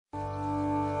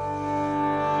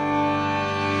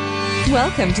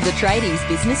Welcome to the Tradies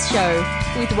Business Show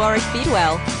with Warwick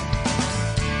Bidwell.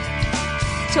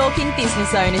 Talking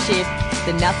business ownership,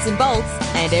 the nuts and bolts,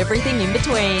 and everything in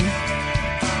between.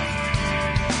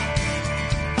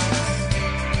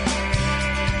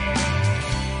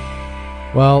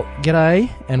 Well,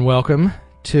 g'day and welcome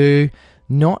to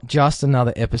not just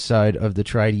another episode of the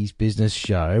Tradies Business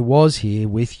Show. Was here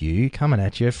with you, coming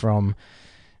at you from,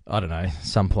 I don't know,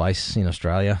 someplace in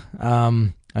Australia.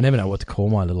 I never know what to call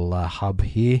my little hub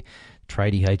here,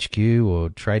 Tradie HQ or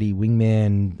Tradie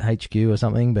Wingman HQ or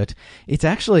something, but it's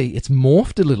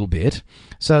morphed a little bit.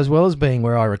 So as well as being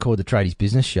where I record the Tradies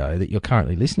Business Show that you're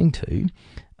currently listening to,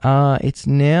 it's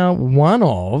now one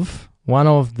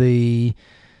of the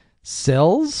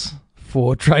cells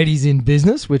for tradies in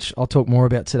business, which I'll talk more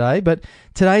about today. But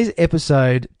today's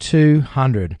episode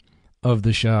 200 of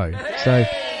the show. So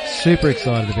super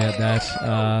excited about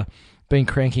that. Been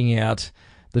cranking out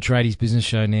the Tradies Business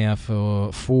Show now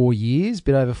for 4 years,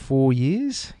 bit over 4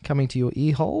 years, coming to your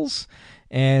ear holes.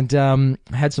 And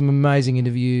had some amazing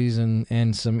interviews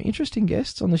and some interesting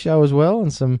guests on the show as well,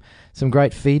 and some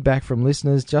great feedback from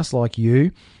listeners just like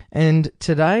you. And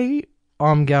today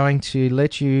I'm going to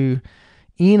let you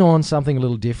in on something a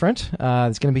little different.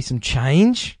 There's going to be some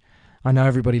change. I know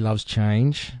everybody loves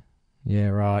change. Yeah,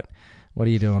 right. What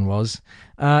are you doing, Woz?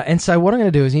 And so what I'm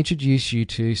going to do is introduce you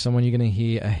to someone you're going to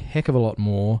hear a heck of a lot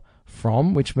more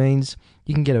from, which means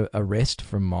you can get a rest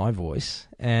from my voice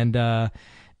and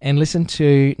listen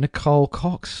to Nicole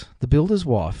Cox, the builder's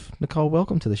wife. Nicole,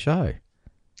 welcome to the show.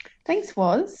 Thanks,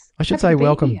 Woz. I should say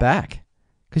welcome back,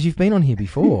 because you've been on here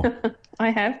before. I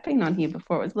have been on here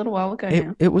before. It was a little while ago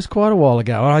now. It was quite a while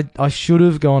ago. I should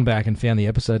have gone back and found the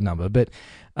episode number, but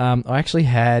I actually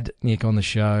had Nick on the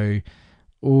show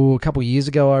a couple of years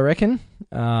ago, I reckon,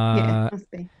 Yeah, must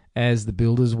be. as the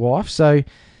builder's wife. So,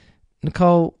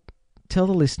 Nicole, tell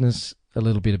the listeners a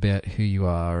little bit about who you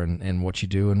are and what you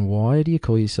do, and why do you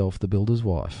call yourself the builder's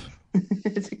wife?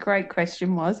 It's a great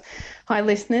question, Woz. Hi,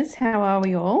 listeners. How are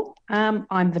we all?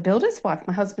 I'm the builder's wife.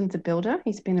 My husband's a builder.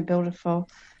 He's been a builder for,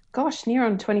 near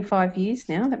on 25 years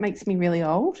now. That makes me really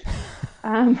old.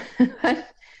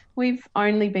 We've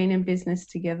only been in business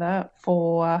together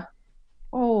for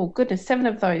 7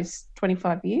 of those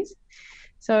 25 years.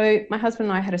 So my husband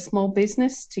and I had a small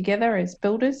business together as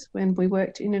builders when we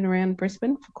worked in and around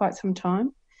Brisbane for quite some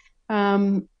time.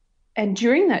 And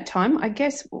during that time, I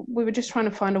guess we were just trying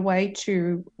to find a way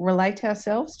to relate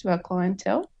ourselves to our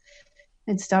clientele,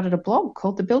 and started a blog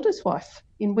called The Builder's Wife,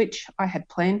 in which I had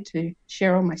planned to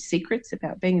share all my secrets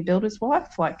about being a builder's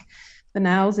wife, like the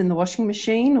nails in the washing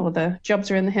machine or the jobs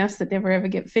around the house that never ever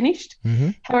get finished.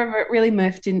 Mm-hmm. However, it really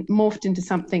morphed into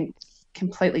something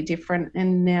completely different,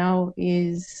 and now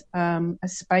is a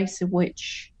space in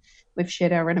which we've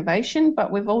shared our renovation,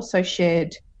 but we've also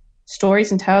shared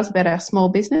stories and tales about our small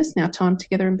business and our time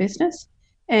together in business.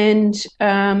 And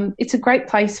it's a great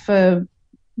place for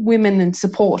women and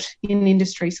support in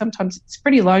industry. Sometimes it's a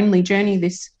pretty lonely journey,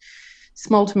 this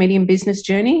small to medium business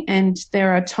journey, and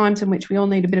there are times in which we all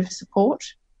need a bit of support.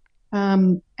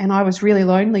 And I was really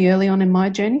lonely early on in my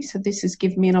journey, so this has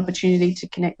given me an opportunity to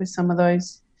connect with some of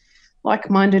those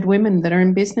like-minded women that are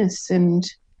in business, and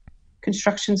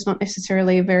construction's not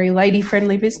necessarily a very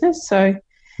lady-friendly business, so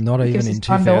not even in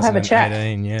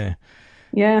 2018, yeah.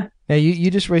 Yeah. Now, you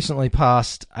just recently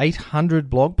passed 800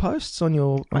 blog posts on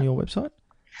your website?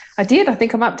 I did. I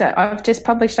think I've just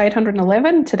published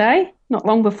 811 today, not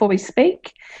long before we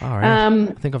speak. All right. I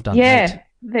think I've done 8.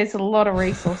 There's a lot of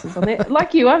resources on there.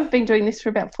 Like you, I've been doing this for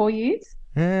about 4 years.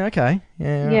 Yeah, okay.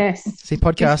 Yeah. Yes. See,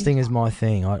 podcasting is my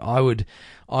thing. I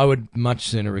would much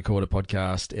sooner record a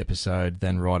podcast episode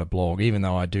than write a blog, even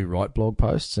though I do write blog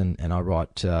posts and I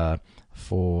write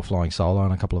for Flying Solo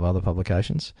and a couple of other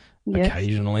publications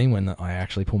occasionally when I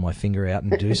actually pull my finger out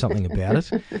and do something about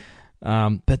it.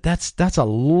 But that's a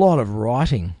lot of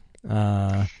writing.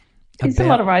 It's a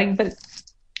lot of writing, but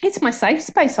it's my safe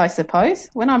space, I suppose.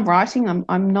 When I'm writing,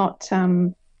 I'm not,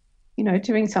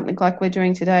 doing something like we're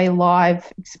doing today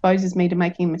live exposes me to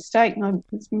making a mistake.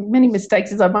 As many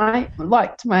mistakes as I might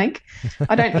like to make,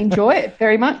 I don't enjoy it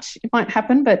very much. It might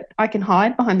happen, but I can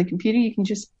hide behind the computer. You can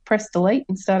just press delete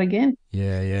and start again.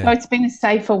 Yeah. So it's been a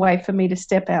safer way for me to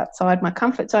step outside my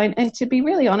comfort zone. And to be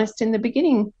really honest, in the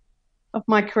beginning of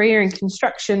my career in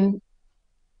construction,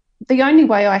 the only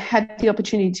way I had the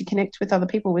opportunity to connect with other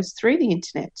people was through the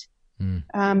internet.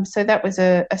 So that was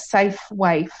a safe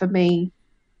way for me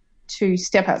to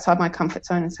step outside my comfort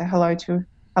zone and say hello to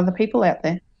other people out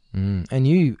there. And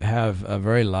you have a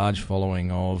very large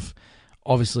following of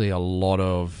obviously a lot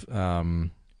of,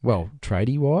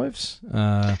 tradie wives,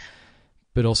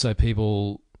 but also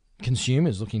people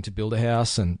consumers looking to build a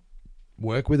house and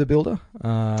work with a builder?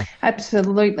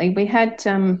 Absolutely. We had,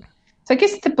 so I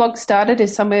guess the blog started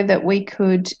as somewhere that we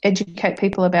could educate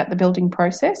people about the building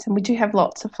process, and we do have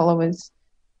lots of followers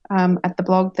at the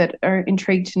blog that are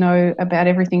intrigued to know about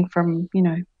everything from,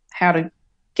 how to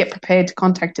get prepared to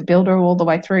contact a builder all the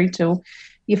way through to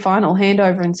your final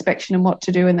handover inspection and what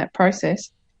to do in that process.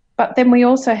 But then we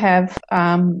also have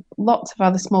lots of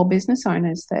other small business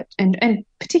owners and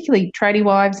particularly tradie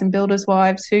wives and builders'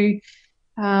 wives who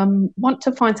want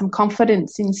to find some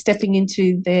confidence in stepping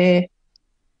into their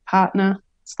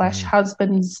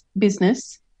partner/husband's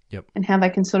business. Yep. And how they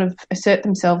can sort of assert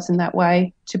themselves in that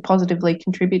way to positively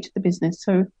contribute to the business.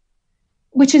 So,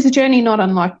 which is a journey not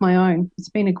unlike my own. It's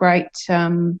been a great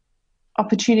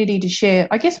opportunity to share,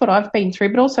 I guess, what I've been through,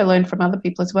 but also learn from other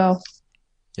people as well.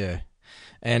 Yeah.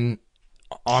 And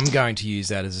I'm going to use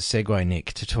that as a segue,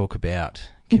 Nick, to talk about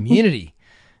community.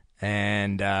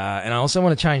 And I also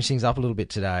want to change things up a little bit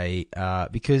today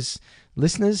because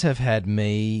listeners have had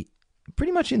me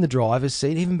pretty much in the driver's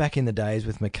seat. Even back in the days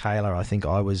with Michaela, I think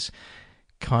I was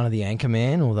kind of the anchor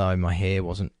man, although my hair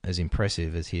wasn't as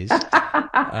impressive as his.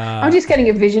 I'm just getting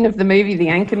a vision of the movie The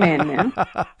Anchorman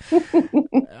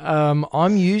now.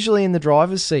 I'm usually in the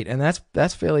driver's seat, and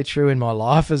that's fairly true in my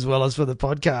life as well as for the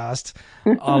podcast.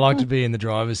 I like to be in the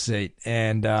driver's seat,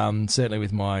 and certainly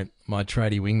with my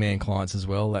tradie wingman clients as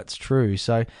well, that's true.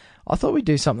 So I thought we'd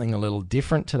do something a little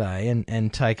different today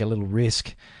and take a little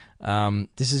risk.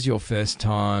 This is your first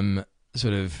time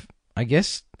sort of, I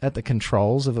guess, at the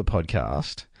controls of a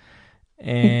podcast.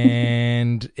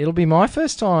 And it'll be my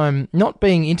first time not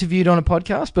being interviewed on a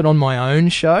podcast, but on my own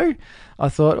show. I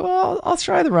thought, well, I'll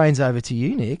throw the reins over to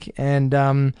you, Nick, and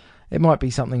it might be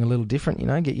something a little different,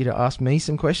 get you to ask me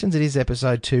some questions. It is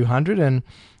episode 200, and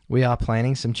we are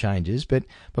planning some changes. But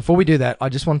before we do that, I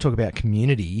just want to talk about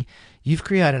community. You've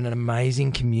created an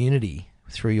amazing community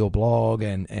through your blog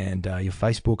and your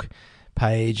Facebook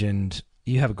page, and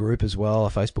you have a group as well, a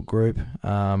Facebook group.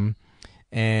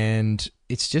 And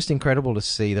it's just incredible to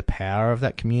see the power of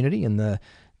that community and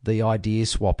the idea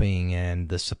swapping and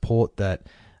the support that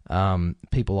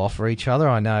people offer each other.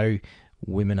 I know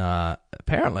women are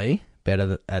apparently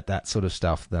better at that sort of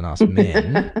stuff than us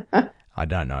men. I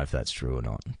don't know if that's true or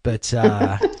not. But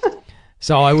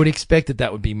so I would expect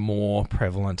that would be more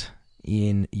prevalent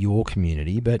in your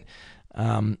community. But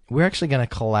we're actually going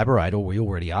to collaborate, or we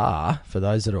already are, for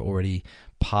those that are already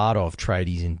part of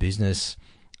Tradies in Business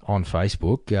on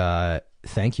Facebook.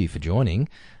 Thank you for joining.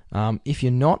 If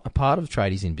you're not a part of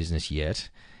Tradies in Business yet,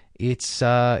 it's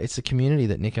a community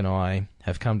that Nick and I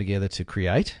have come together to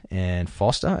create and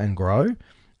foster and grow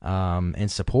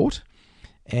and support,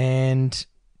 and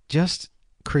just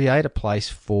create a place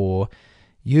for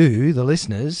you, the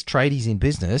listeners, Tradies in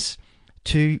Business,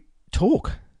 to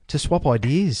talk, to swap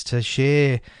ideas, to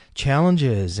share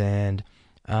challenges and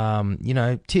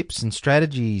tips and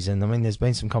strategies. And I mean, there's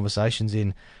been some conversations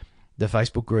in the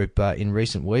Facebook group in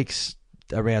recent weeks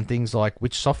around things like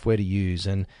which software to use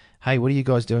and, hey, what are you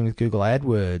guys doing with Google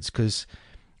AdWords? Because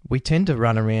we tend to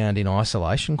run around in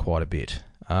isolation quite a bit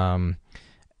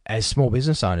as small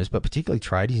business owners, but particularly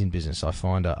tradies in business, I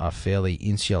find are fairly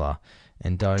insular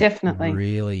and don't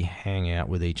really hang out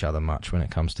with each other much when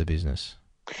it comes to business.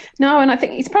 No, and I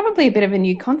think it's probably a bit of a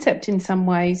new concept in some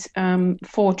ways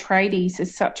for tradies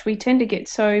as such. We tend to get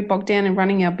so bogged down in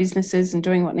running our businesses and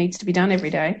doing what needs to be done every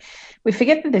day. We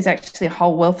forget that there's actually a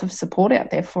whole wealth of support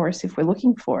out there for us if we're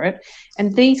looking for it.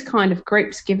 And these kind of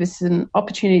groups give us an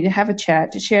opportunity to have a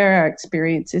chat, to share our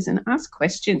experiences and ask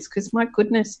questions, because my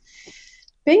goodness,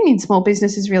 being in small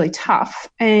business is really tough.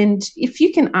 And if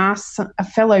you can ask a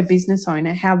fellow business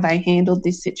owner how they handled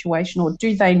this situation, or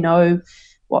do they know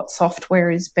what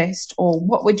software is best, or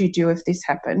what would you do if this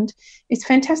happened, it's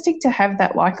fantastic to have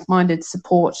that like-minded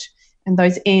support and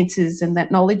those answers and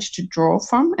that knowledge to draw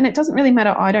from. And it doesn't really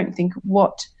matter, I don't think,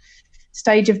 what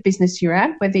stage of business you're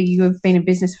at, whether you have been in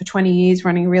business for 20 years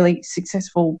running a really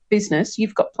successful business,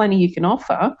 you've got plenty you can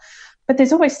offer, but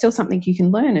there's always still something you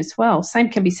can learn as well. Same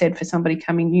can be said for somebody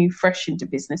coming new, fresh into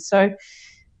business. So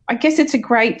I guess it's a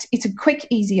quick,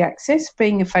 easy access.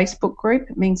 Being a Facebook group,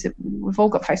 it means that we've all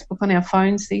got Facebook on our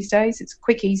phones these days. It's a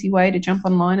quick, easy way to jump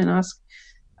online and ask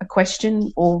a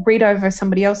question or read over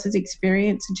somebody else's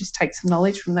experience and just take some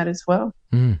knowledge from that as well.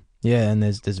 Yeah, and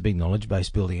there's a big knowledge base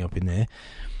building up in there.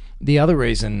 The other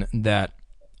reason that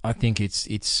I think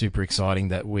it's super exciting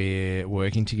that we're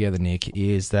working together, Nick,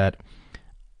 is that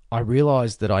I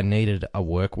realised that I needed a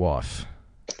work wife.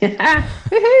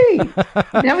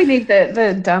 Woohoo! Now we need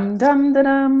the dum dum da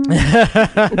dum.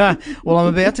 Well, I'm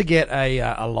about to get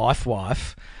a life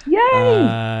wife. Yay!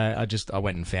 I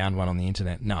went and found one on the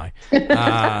internet. No.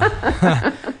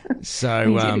 So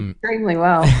You did extremely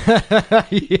well.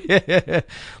 yeah,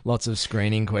 lots of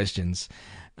screening questions.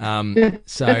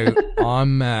 So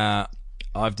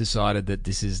I've decided that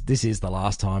this is the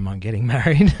last time I'm getting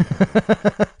married.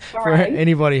 For Right.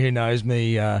 anybody who knows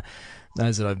me,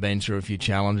 knows that I've been through a few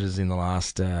challenges in the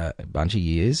last bunch of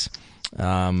years.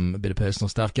 A bit of personal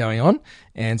stuff going on,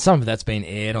 and some of that's been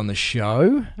aired on the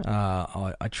show.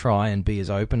 I try and be as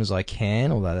open as I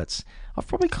can, although I've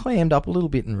probably clammed up a little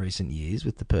bit in recent years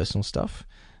with the personal stuff.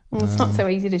 Well, it's not so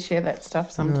easy to share that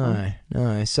stuff sometimes.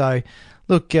 No. So,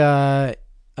 look, I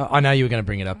know you were going to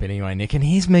bring it up anyway, Nick, and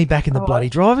here's me back in the bloody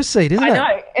driver's seat, isn't I it? know.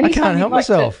 I Anytime can't you'd help like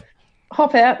myself. to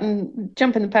hop out and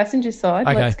jump in the passenger side.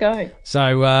 Okay. Let's go.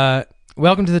 So,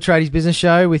 welcome to the Tradies Business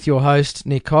Show with your host,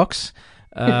 Nick Cox.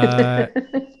 Go.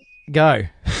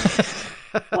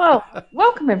 Well,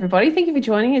 welcome everybody. Thank you for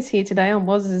joining us here today on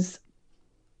Waz's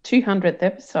 200th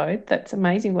episode. That's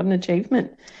amazing. What an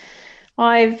achievement.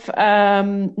 I've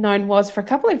known Waz for a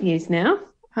couple of years now.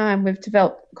 We've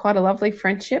developed quite a lovely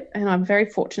friendship, and I'm very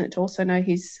fortunate to also know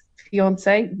his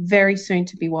fiancée, very soon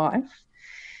to be wife.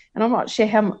 And I'm not sure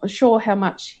how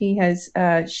much he has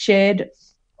shared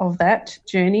of that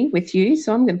journey with you,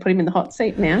 so I'm going to put him in the hot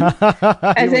seat now,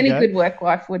 as any good work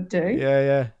wife would do.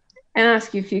 Yeah. And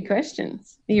ask you a few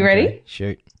questions. Are you ready?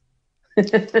 Shoot.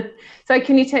 So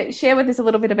can you share with us a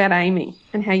little bit about Amy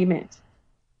and how you met?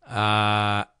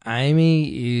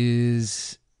 Amy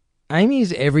is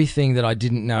everything that I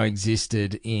didn't know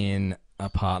existed in a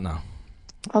partner.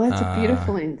 Oh, that's a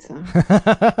beautiful answer.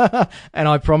 And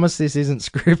I promise this isn't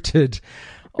scripted.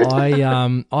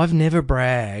 I've never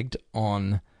bragged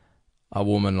on a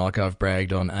woman like I've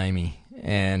bragged on Amy,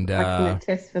 and I can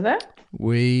attest for that.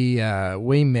 we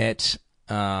met.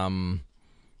 Where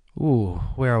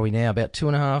are we now? About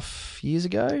 2.5 years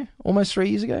ago, almost 3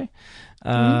 years ago.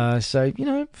 So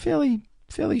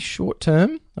fairly short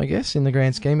term, I guess, in the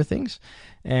grand scheme of things.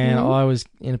 And I was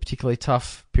in a particularly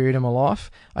tough period of my life.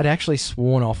 I'd actually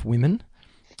sworn off women.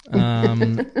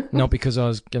 Not because I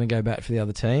was going to go back for the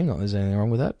other team, not that there's anything wrong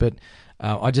with that, but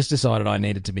I just decided I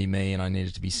needed to be me and I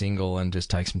needed to be single and just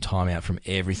take some time out from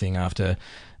everything after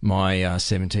my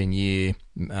 17-year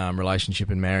relationship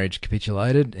and marriage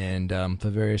capitulated, and for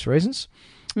various reasons.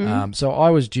 So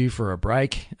I was due for a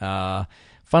break.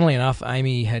 Funnily enough,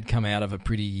 Amy had come out of a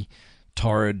pretty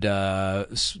torrid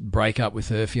breakup with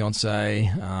her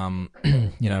fiance.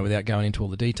 Without going into all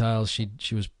the details,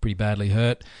 she was pretty badly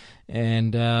hurt.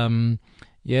 And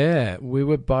we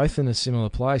were both in a similar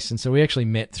place, and so we actually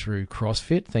met through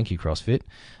CrossFit. Thank you, CrossFit.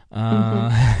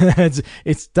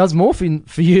 It does more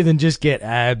for you than just get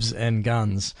abs and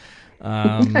guns.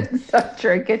 That's so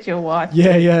true. Get your wife.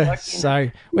 Yeah. So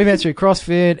we met through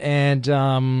CrossFit,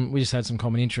 and we just had some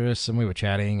common interests, and we were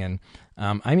chatting. And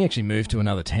Amy actually moved to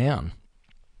another town,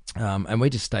 and we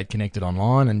just stayed connected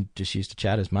online and just used to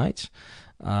chat as mates.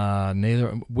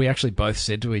 We actually both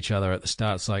said to each other at the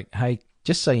start, it's like, hey,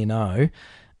 just so you know,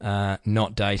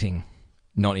 not dating,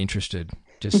 not interested,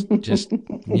 just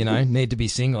need to be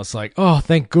single. It's like, oh,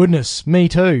 thank goodness, me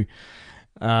too.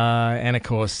 And of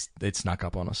course, it snuck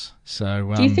up on us.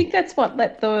 So, do you think that's what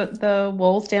let the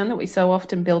walls down that we so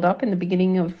often build up in the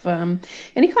beginning of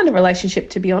any kind of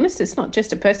relationship? To be honest, it's not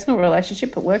just a personal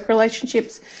relationship, but work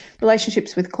relationships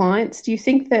with clients. Do you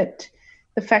think that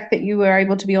the fact that you were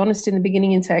able to be honest in the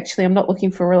beginning and say, actually, I'm not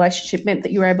looking for a relationship, meant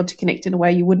that you were able to connect in a way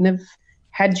you wouldn't have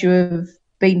had you have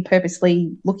been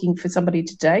purposely looking for somebody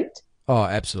to date? Oh,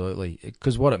 absolutely.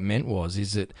 Because what it meant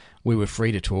is that we were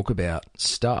free to talk about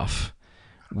stuff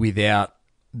without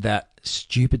that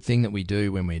stupid thing that we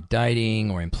do when we're dating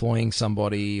or employing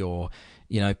somebody or,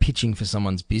 pitching for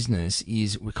someone's business,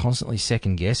 is we're constantly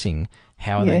second guessing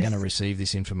how are they going to receive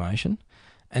this information.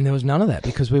 And there was none of that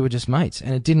because we were just mates.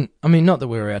 And it didn't, not that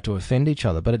we were out to offend each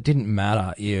other, but it didn't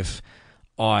matter if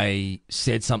I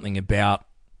said something about,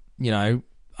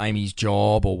 Amy's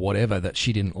job or whatever that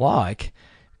she didn't like,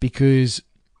 because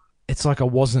it's like I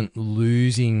wasn't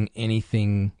losing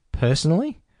anything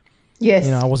personally. Yes.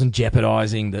 I wasn't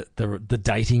jeopardizing the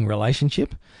dating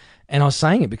relationship. And I was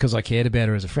saying it because I cared about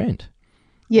her as a friend.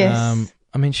 Yes.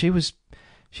 She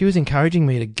was encouraging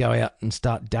me to go out and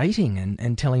start dating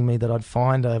and telling me that I'd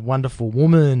find a wonderful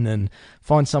woman and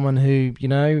find someone who,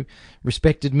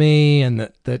 respected me and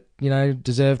that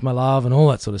deserved my love and all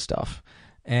that sort of stuff.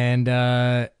 And,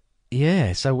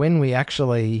 so when we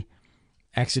actually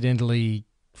accidentally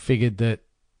figured that,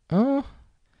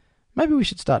 maybe we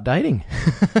should start dating.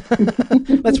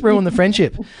 Let's ruin the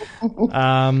friendship.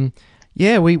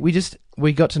 Yeah,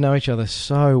 we got to know each other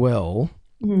so well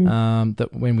that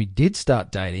when we did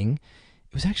start dating,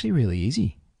 it was actually really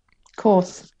easy. Of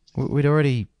course. We'd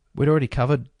already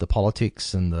covered the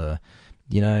politics and the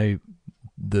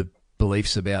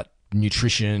beliefs about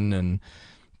nutrition and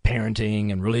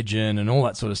parenting and religion and all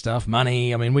that sort of stuff,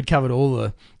 money. I mean, we'd covered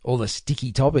all the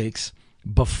sticky topics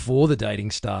before the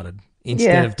dating started,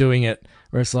 instead of doing it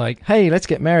where it's like, hey, let's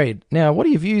get married. Now, what are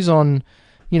your views on,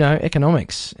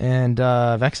 economics and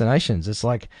vaccinations? It's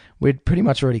like we'd pretty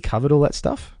much already covered all that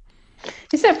stuff.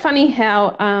 Is that funny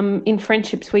how in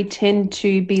friendships we tend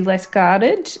to be less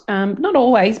guarded? Not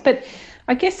always, but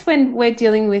I guess when we're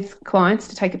dealing with clients,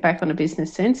 to take it back on a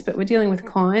business sense, but we're dealing with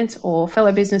clients or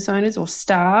fellow business owners or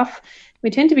staff, we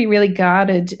tend to be really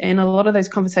guarded, and a lot of those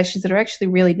conversations that are actually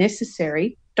really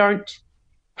necessary don't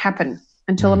happen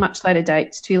until a much later date.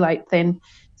 It's too late then.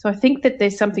 So I think that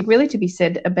there's something really to be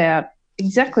said about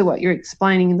exactly what you're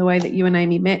explaining in the way that you and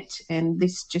Amy met, and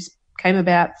this just came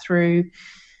about through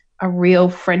a real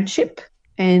friendship,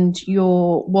 and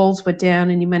your walls were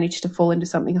down and you managed to fall into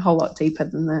something a whole lot deeper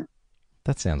than that.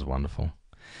 That sounds wonderful.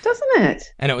 Doesn't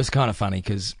it? And it was kind of funny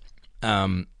because,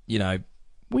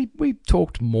 we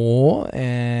talked more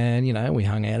and, we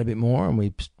hung out a bit more, and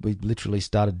we literally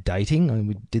started dating, and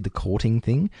we did the courting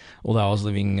thing, although I was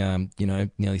living,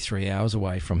 nearly 3 hours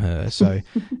away from her, so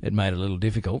it made it a little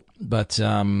difficult. But,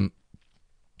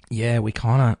 we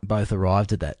kind of both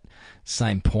arrived at that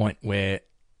same point where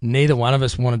neither one of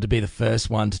us wanted to be the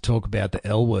first one to talk about the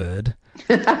L word.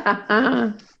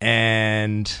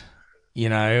 And,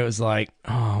 it was like,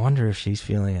 oh, I wonder if she's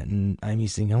feeling it. And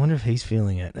Amy's thinking, I wonder if he's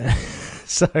feeling it.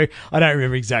 So I don't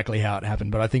remember exactly how it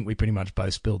happened, but I think we pretty much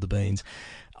both spilled the beans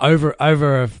over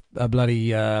a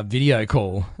bloody video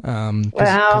call.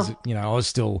 Because I was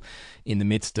still in the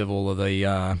midst of all of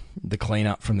the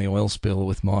cleanup from the oil spill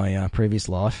with my previous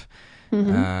life.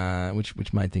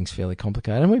 Which made things fairly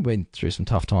complicated. And we've been through some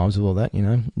tough times with all that,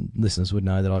 Listeners would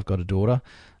know that I've got a daughter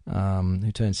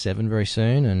who turns 7 very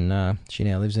soon, and she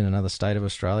now lives in another state of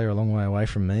Australia, a long way away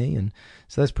from me. And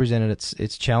so that's presented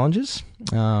its challenges.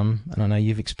 And I know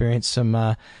you've experienced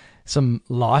some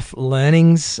life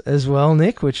learnings as well,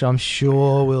 Nick, which I'm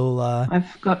sure will...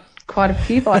 I've got quite a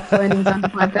few life learnings under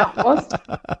my belt.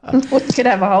 We could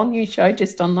have a whole new show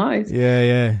just on those.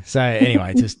 Yeah. So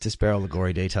anyway, just to spare all the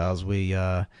gory details, we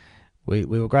were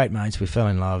great mates. We fell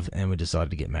in love and we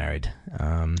decided to get married.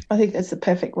 I think that's the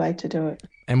perfect way to do it.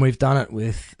 And we've done it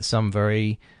with some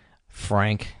very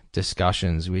frank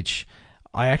discussions, which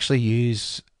I actually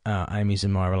use Amy's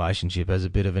in my relationship as a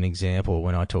bit of an example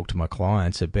when I talk to my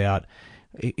clients about.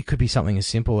 It could be something as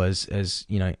simple as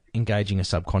engaging a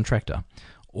subcontractor,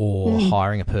 or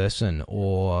hiring a person,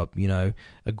 or,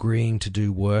 agreeing to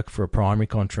do work for a primary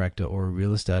contractor or a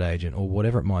real estate agent, or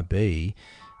whatever it might be,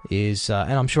 is,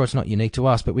 and I'm sure it's not unique to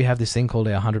us, but we have this thing called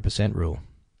our 100% rule.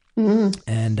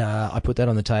 And I put that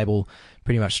on the table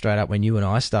pretty much straight up when you and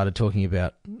I started talking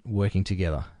about working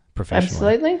together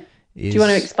professionally. Absolutely. Do you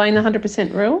want to explain the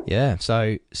 100% rule? Yeah.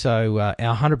 So our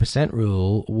 100%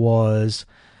 rule was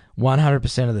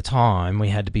 100% of the time we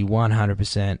had to be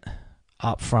 100%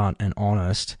 upfront and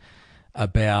honest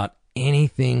about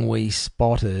anything we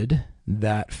spotted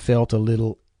that felt a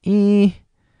little So,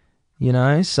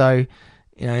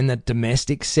 in the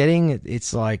domestic setting,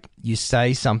 it's like you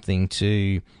say something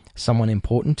to someone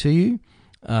important to you,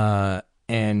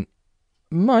 and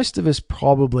most of us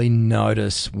probably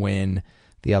notice when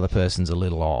the other person's a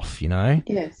little off,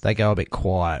 Yes. They go a bit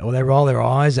quiet, or they roll their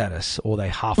eyes at us, or they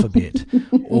huff a bit,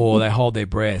 or they hold their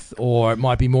breath, or it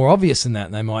might be more obvious than that,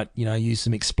 and they might, use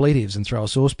some expletives and throw a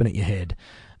saucepan at your head.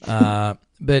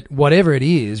 But whatever it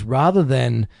is, rather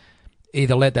than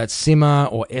either let that simmer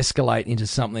or escalate into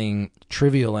something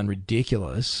trivial and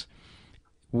ridiculous,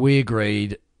 we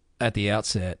agreed at the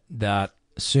outset that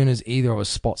as soon as either of us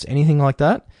spots anything like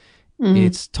that,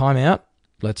 it's time out,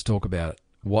 let's talk about it.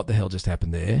 What the hell just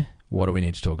happened there? What do we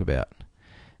need to talk about?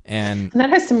 And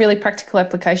that has some really practical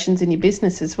applications in your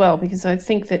business as well, because I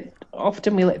think that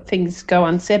often we let things go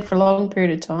unsaid for a long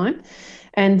period of time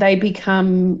and they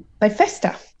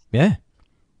fester. Yeah.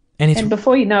 And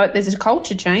before you know it, there's a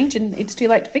culture change and it's too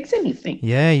late to fix anything.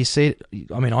 Yeah, you see it.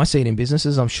 I mean, I see it in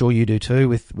businesses. I'm sure you do too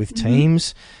with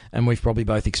teams, and we've probably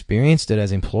both experienced it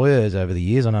as employers over the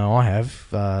years. I know I have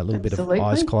a little bit of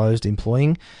eyes closed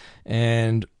employing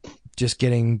and just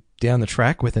getting down the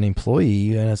track with an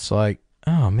employee, and it's like,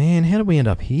 oh man, how did we end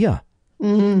up here?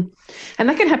 And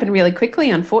that can happen really quickly,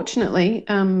 unfortunately.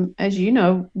 As you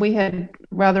know, we had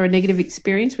rather a negative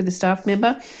experience with a staff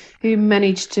member who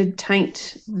managed to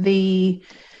taint the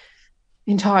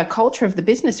entire culture of the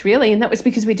business, really. And that was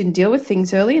because we didn't deal with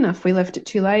things early enough. We left it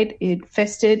too late. It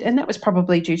festered. And that was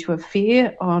probably due to a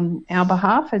fear on our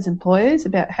behalf as employers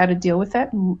about how to deal with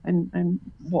that and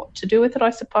what to do with it, I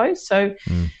suppose. So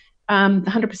the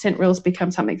 100% rules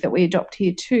become something that we adopt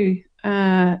here too,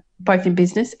 both in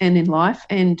business and in life,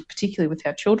 and particularly with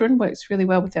our children. Works really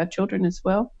well with our children as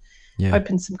well. Yeah.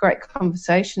 Opens some great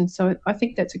conversations. So I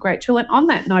think that's a great tool. And on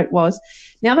that note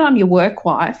now that I'm your work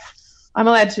wife, I'm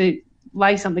allowed to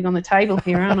lay something on the table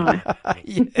here, aren't I?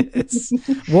 Yes.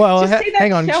 Well, just see that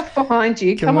hang on. Shelf behind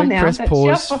you. Can Come on we now. press That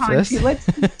pause shelf behind first? you. Let's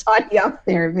tidy up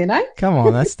there a minute. Come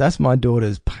on, that's my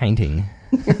daughter's painting.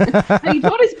 No, your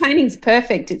daughter's painting's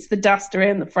perfect. It's the dust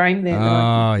around the frame there.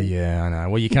 Oh, yeah, I know.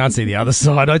 Well, you can't see the other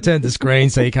side. I turned the screen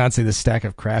so you can't see the stack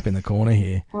of crap in the corner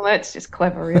here. Well, that's just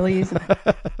clever, really, isn't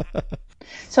it?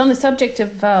 So on the subject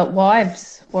of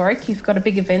wives, Warwick, you've got a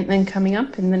big event then coming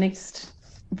up in the next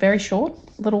very short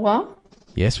little while.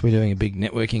 Yes, we're doing a big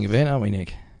networking event, aren't we,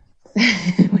 Nick? We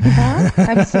are,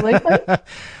 absolutely.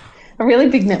 A really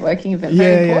big networking event,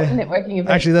 very important networking event.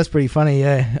 Actually, that's pretty funny,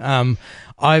 yeah.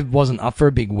 I wasn't up for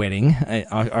a big wedding.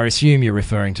 I assume you're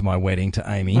referring to my wedding to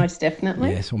Amy. Most definitely.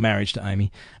 Yes, or marriage to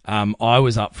Amy. I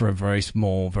was up for a very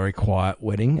small, very quiet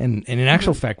wedding. And in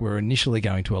actual fact, we were initially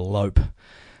going to elope.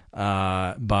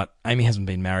 But Amy hasn't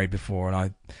been married before.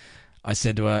 And I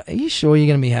said to her, are you sure you're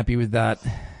going to be happy with that?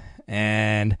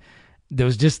 And there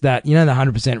was just that, the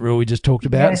 100% rule we just talked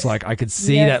about. Yes. It's like I could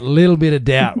see that little bit of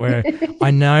doubt where I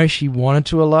know she wanted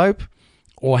to elope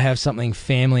or have something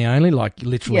family only, like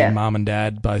literally mum and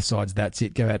dad, both sides, that's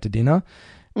it, go out to dinner.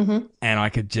 Mm-hmm. And I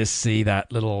could just see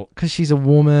that little, because she's a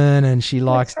woman and she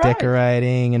likes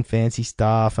decorating and fancy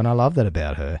stuff, and I love that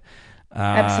about her.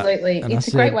 Absolutely. It's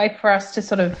a great way for us to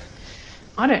sort of,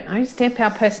 I don't know, stamp our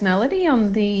personality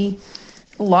on the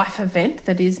life event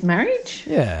that is marriage.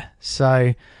 Yeah.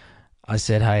 So I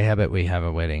said, hey, how about we have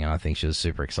a wedding? And I think she was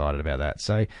super excited about that.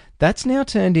 So that's now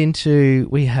turned into,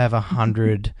 we have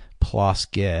 100 plus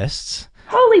guests.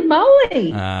 Holy moly!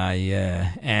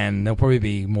 Yeah, and there'll probably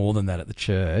be more than that at the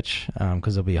church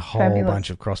because there'll be a whole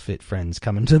bunch of CrossFit friends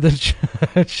coming to the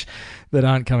church that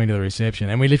aren't coming to the reception.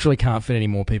 And we literally can't fit any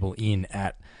more people in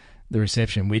at the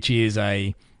reception, which is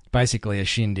basically a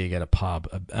shindig at a pub,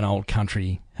 an old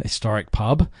country historic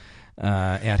pub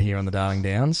out here on the Darling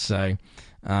Downs. So,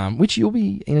 which you'll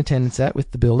be in attendance at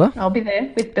with the builder. I'll be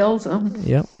there with bells on.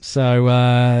 Yep. So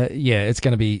it's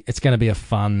going to be a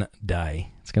fun day.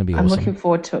 It's going to be awesome. I'm looking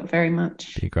forward to it very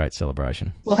much. Be a great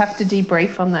celebration. We'll have to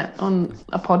debrief on that on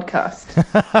a podcast.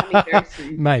 Very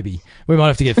soon. Maybe. We might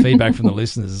have to get feedback from the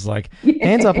listeners. It's like,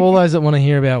 hands up all those that want to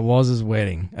hear about Waz's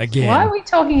wedding again. Why are we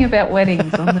talking about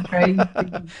weddings on the trading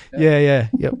thing? Yeah.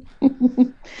 Yep.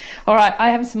 All right. I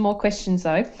have some more questions,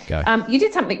 though. Go. You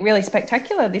did something really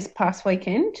spectacular this past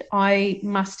weekend. I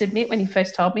must admit, when you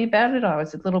first told me about it, I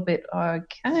was a little bit,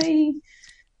 okay,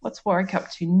 what's Warwick up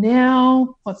to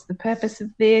now? What's the purpose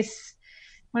of this?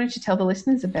 Why don't you tell the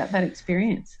listeners about that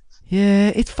experience?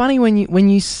 Yeah, it's funny when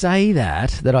you say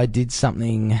that I did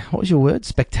something, what was your word?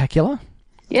 Spectacular?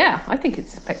 Yeah, I think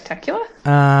it's spectacular.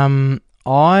 I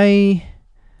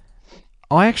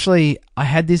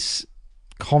had this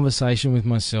conversation with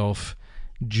myself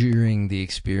during the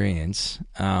experience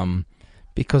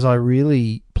because I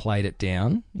really played it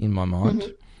down in my mind.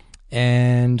 Mm-hmm.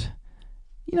 And,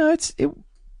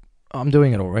 I'm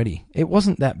doing it already. It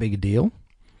wasn't that big a deal.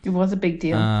 It was a big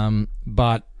deal.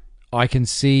 But I can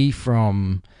see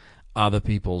from other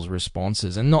people's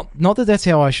responses, and not that that's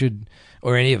how I should,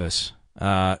 or any of us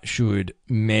should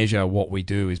measure what we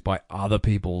do is by other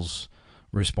people's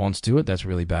response to it. That's a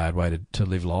really bad way to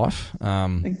live life.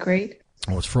 Agreed.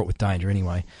 Or it's fraught with danger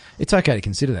anyway. It's okay to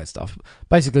consider that stuff.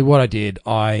 Basically what I did,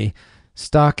 I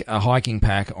stuck a hiking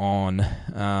pack on.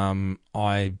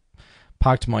 I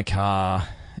parked my car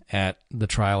at the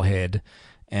trailhead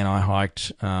and I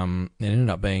hiked, it ended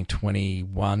up being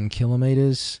 21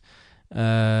 kilometres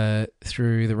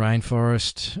through the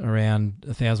rainforest, around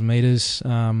 1,000 metres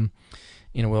in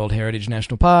a World Heritage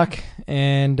National Park,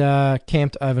 and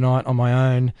camped overnight on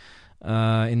my own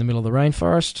in the middle of the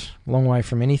rainforest, a long way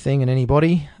from anything and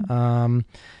anybody. And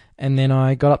then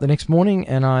I got up the next morning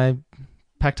and I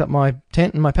packed up my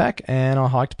tent and my pack and I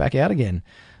hiked back out again.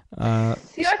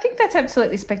 See, I think that's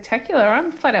absolutely spectacular.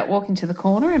 I'm flat out walking to the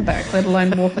corner and back, let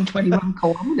alone walking 21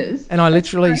 kilometres. And I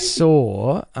literally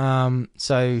saw,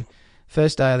 so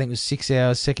first day I think it was 6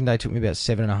 hours. Second day took me about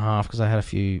 7.5 because I had a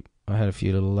few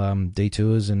little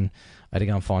detours and I had to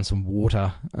go and find some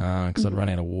water because I'd run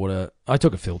out of water. I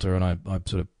took a filter and I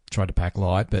sort of tried to pack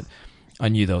light, but I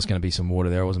knew there was going to be some water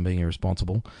there. I wasn't being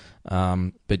irresponsible.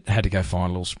 But had to go find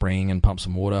a little spring and pump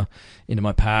some water into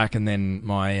my pack. And then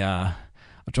I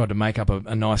tried to make up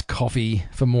a nice coffee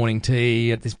for morning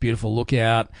tea at this beautiful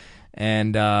lookout.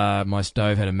 And my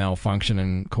stove had a malfunction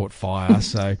and caught fire.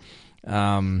 So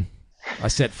I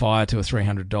set fire to a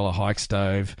 $300 hike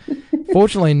stove.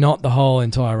 Fortunately, not the whole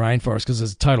entire rainforest, because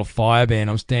there's a total fire ban.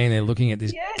 I'm standing there looking at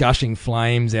this gushing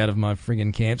flames out of my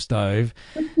friggin' camp stove,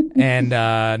 and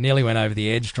nearly went over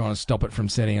the edge trying to stop it from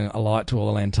setting a light to all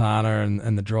the lantana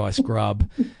and the dry scrub.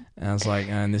 And I was like,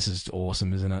 and this is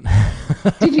awesome, isn't it?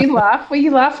 Did you laugh? Were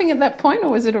you laughing at that point,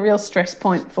 or was it a real stress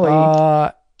point for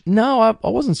you? No, I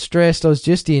wasn't stressed. I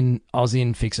was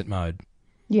in fix-it mode.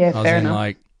 Yeah, fair enough.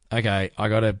 Like, okay, I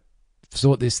got to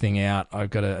sort this thing out. I've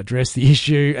got to address the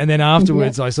issue. And then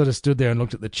afterwards, I sort of stood there and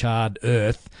looked at the charred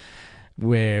earth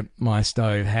where my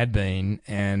stove had been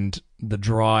and the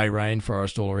dry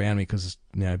rainforest all around me, because,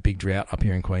 big drought up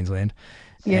here in Queensland.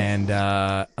 Yes. And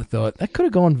I thought that could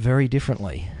have gone very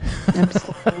differently.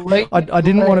 Absolutely. I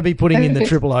didn't want to be putting in the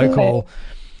triple O call.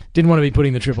 Didn't want to be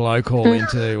putting the triple O call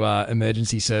into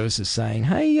emergency services saying,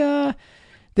 hey,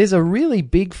 there's a really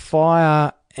big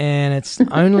fire and it's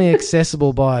only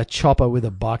accessible by a chopper with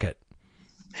a bucket.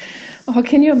 Oh,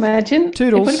 can you imagine?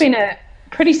 Toodles. It would have been a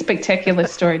pretty spectacular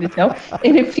story to tell.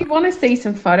 And if you want to see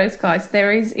some photos, guys,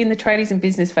 there is in the Tradies and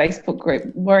Business Facebook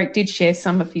group, Warwick did share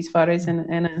some of his photos and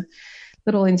a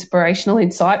little inspirational,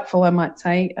 insightful, I might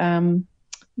say,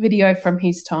 video from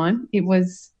his time. It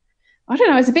was, I don't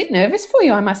know, I was a bit nervous for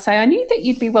you, I must say. I knew that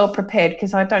you'd be well prepared,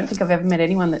 because I don't think I've ever met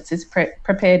anyone that's as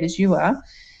prepared as you are.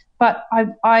 But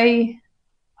I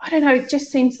don't know, it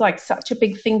just seems like such a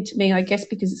big thing to me, I guess,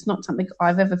 because it's not something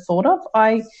I've ever thought of.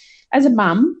 As a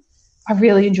mum, I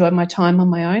really enjoy my time on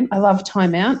my own. I love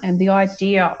time out, and the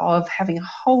idea of having a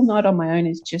whole night on my own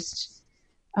is just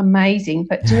amazing.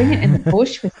 But doing it in the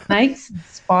bush with snakes and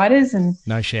spiders and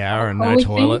no shower and no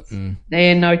toilet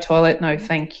and no toilet, no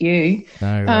thank you.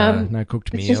 No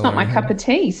cooked meal. It's just not my cup of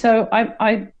tea. So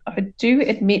I do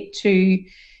admit to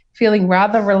feeling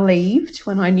rather relieved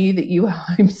when I knew that you were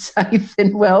home safe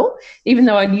and well, even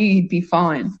though I knew you'd be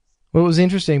fine. Well, it was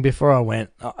interesting. Before I went,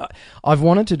 I've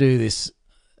wanted to do this,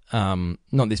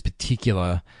 not this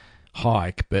particular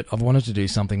hike, but I've wanted to do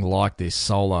something like this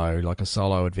solo, like a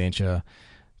solo adventure,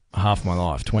 half my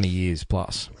life, 20 years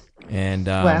plus. And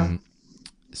wow.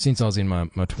 Since I was in my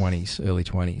 20s, early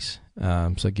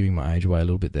 20s, so giving my age away a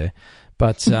little bit there.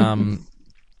 But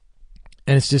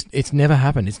and it's never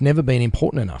happened. It's never been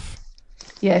important enough.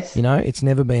 Yes. It's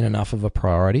never been enough of a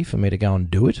priority for me to go and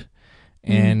do it.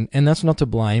 And that's not to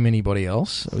blame anybody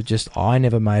else. It was just I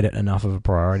never made it enough of a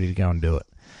priority to go and do it.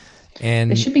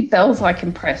 And there should be bells I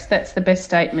can press. That's the best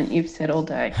statement you've said all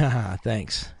day.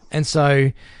 Thanks. And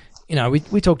so,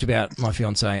 we talked about my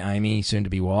fiancée, Amy,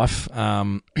 soon-to-be wife,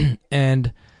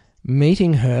 and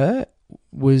meeting her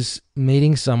was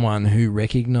meeting someone who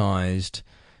recognised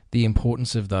the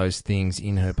importance of those things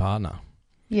in her partner.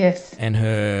 Yes. And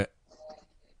her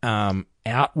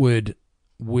outward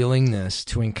willingness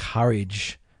to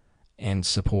encourage and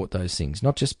support those things.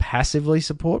 Not just passively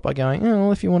support by going, oh,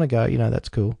 well, if you want to go, that's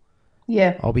cool.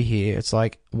 Yeah. I'll be here. It's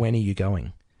like, when are you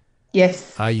going?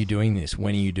 Yes. Are you doing this?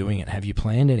 When are you doing it? Have you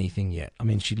planned anything yet? I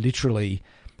mean,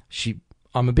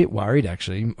 I'm a bit worried,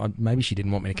 actually. Maybe she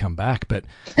didn't want me to come back, but,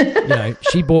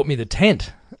 she bought me the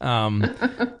tent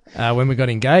when we got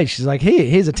engaged. She's like,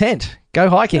 here's a tent. Go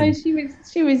hiking. So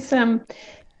she was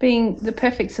being the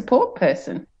perfect support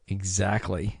person.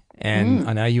 Exactly. And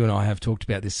I know you and I have talked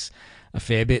about this a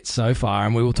fair bit so far,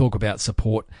 and we will talk about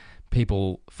support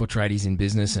people for tradies in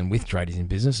business and with tradies in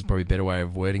business is probably a better way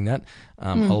of wording that,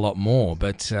 a lot more.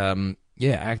 But,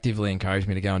 actively encouraged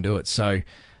me to go and do it. So,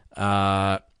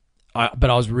 but I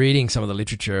was reading some of the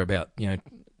literature about,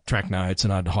 track notes,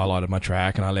 and I'd highlighted my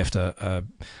track, and I left a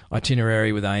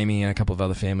itinerary with Amy and a couple of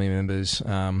other family members.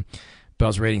 But I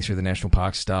was reading through the national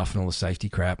park stuff and all the safety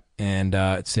crap, and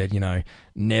it said,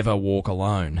 never walk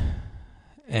alone.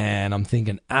 And I'm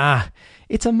thinking,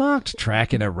 it's a marked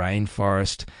track in a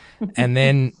rainforest. And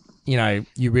then,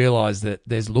 you realise that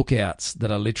there's lookouts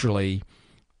that are literally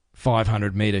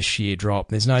 500 metre sheer drop.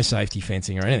 There's no safety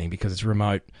fencing or anything because it's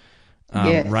remote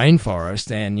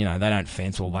rainforest, and, they don't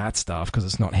fence all that stuff because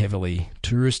it's not heavily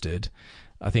touristed.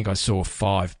 I think I saw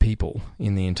 5 people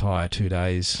in the entire 2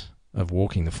 days of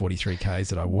walking the 43 Ks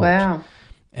that I walked. Wow.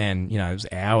 And, it was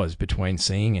hours between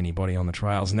seeing anybody on the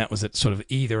trails. And that was at sort of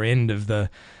either end of the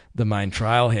main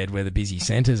trailhead where the busy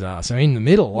centres are. So in the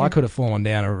middle, I could have fallen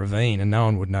down a ravine and no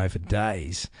one would know for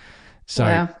days. So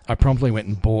Wow. I promptly went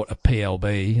and bought a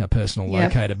PLB, a personal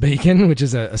locator beacon, which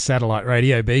is a satellite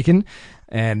radio beacon,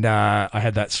 and I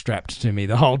had that strapped to me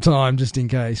the whole time just in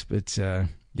case. But I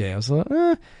was like,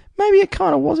 maybe it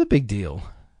kind of was a big deal.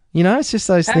 You know, it's just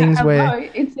those things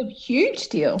where it's a huge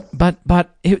deal. But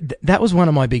that was one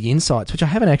of my big insights, which I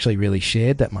haven't actually really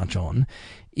shared that much on,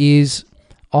 is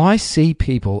I see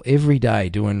people every day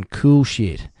doing cool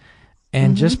shit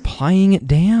and just playing it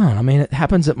down. I mean, it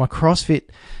happens at my CrossFit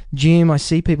gym. I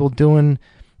see people doing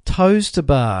toes to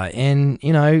bar and,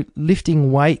 you know,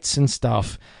 lifting weights and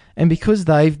stuff. And because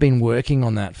they've been working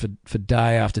on that for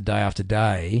day after day after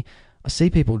day, I see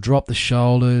people drop the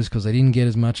shoulders because they didn't get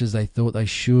as much as they thought they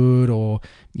should, or,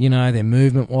 you know, their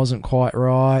movement wasn't quite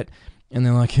right. And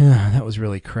they're like, that was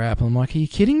really crap. And I'm like, are you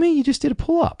kidding me? You just did a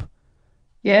pull-up.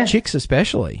 Yeah. Chicks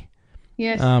especially.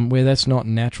 Yes. Where that's not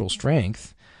natural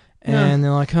strength. And they're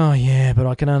like, oh, yeah, but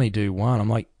I can only do one. I'm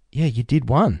like, yeah, you did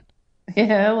one.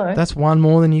 Yeah, hello. That's one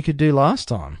more than you could do last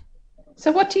time.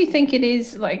 So what do you think it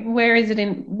is, like, where is it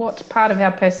in, what part of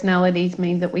our personalities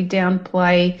mean that we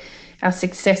downplay our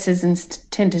successes and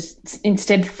tend to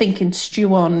instead think and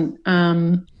stew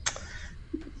on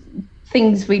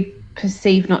things we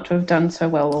perceive not to have done so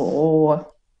well, or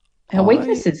our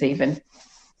weaknesses even?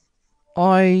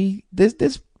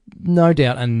 There's no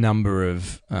doubt a number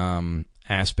of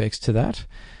aspects to that.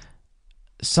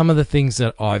 Some of the things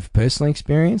that I've personally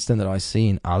experienced and that I see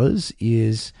in others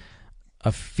is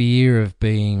a fear of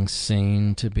being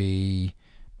seen to be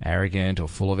arrogant or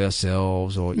full of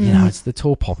ourselves, or, you know, it's the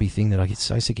tall poppy thing that I get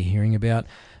so sick of hearing about.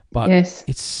 But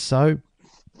it's so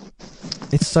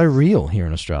real here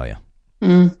in Australia.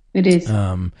 It is.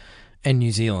 And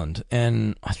New Zealand.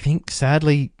 And I think,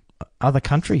 sadly, other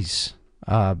countries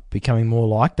are becoming more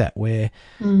like that, where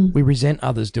we resent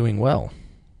others doing well.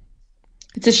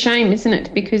 It's a shame, isn't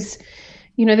it? Because,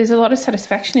 you know, there's a lot of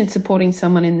satisfaction in supporting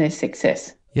someone in their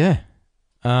success. Yeah.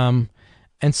 And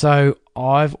so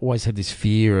I've always had this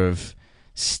fear of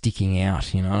sticking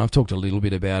out, you know, and I've talked a little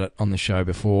bit about it on the show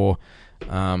before,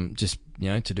 just, you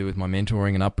know, to do with my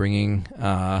mentoring and upbringing.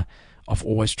 I've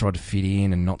always tried to fit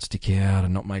in and not stick out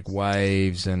and not make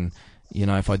waves. And, you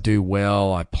know, if I do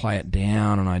well, I play it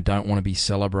down and I don't want to be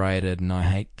celebrated, and I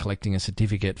hate collecting a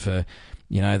certificate for,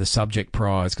 you know, the subject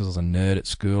prize because I was a nerd at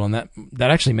school. And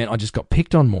that actually meant I just got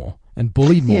picked on more and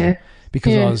bullied more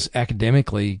because I was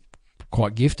academically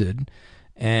quite gifted,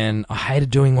 and I hated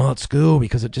doing well at school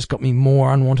because it just got me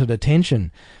more unwanted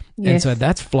attention. And so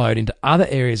that's flowed into other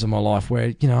areas of my life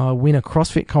where, you know, I win a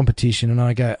CrossFit competition and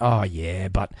I go, oh yeah,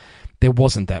 but there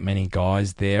wasn't that many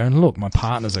guys there. And look, my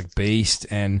partner's a beast,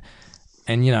 and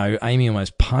you know, Amy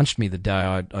almost punched me the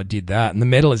day I did that. And the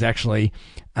medal is actually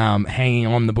hanging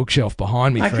on the bookshelf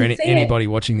behind me for anybody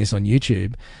watching this on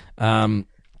YouTube.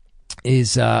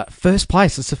 Is first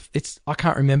place. It's I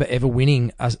can't remember ever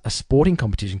winning a sporting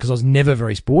competition because I was never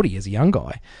very sporty as a young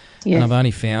guy. Yes. And I've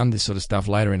only found this sort of stuff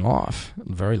later in life,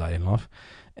 very late in life.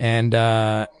 And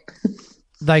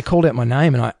they called out my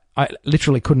name, and I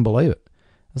literally couldn't believe it. I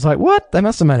was like, what? They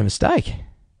must have made a mistake.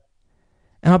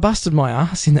 And I busted my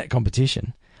ass in that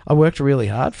competition. I worked really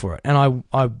hard for it, and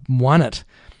I won it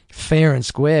fair and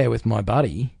square with my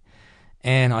buddy,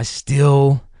 and I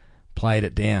still played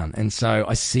it down. And so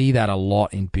I see that a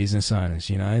lot in business owners.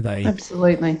 You know, they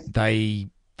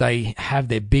have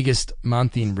their biggest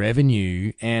month in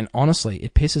revenue, and honestly,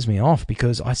 it pisses me off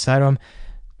because I say to them,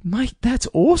 mate, that's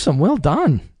awesome, well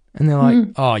done. And they're like,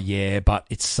 oh yeah, but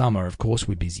it's summer, of course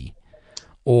we're busy.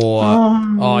 Or,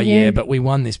 oh yeah, but we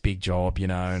won this big job, you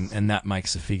know, and that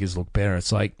makes the figures look better.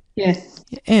 It's like,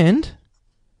 and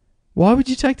why would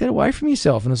you take that away from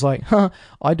yourself? And it's like,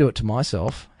 I do it to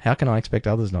myself. How can I expect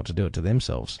others not to do it to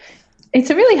themselves?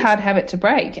 It's a really hard habit to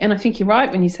break. And I think you're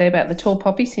right when you say about the tall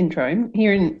poppy syndrome.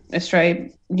 Here in Australia,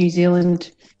 New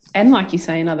Zealand, and like you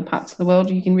say, in other parts of the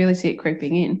world, you can really see it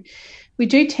creeping in. We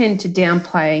do tend to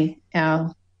downplay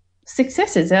our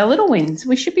successes, our little wins.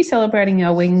 We should be celebrating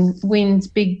our wins,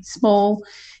 big, small,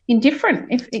 indifferent.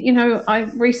 If you know, I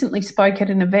recently spoke at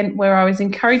an event where I was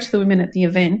encouraged the women at the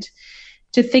event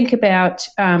to think about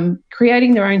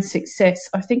creating their own success.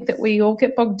 I think that we all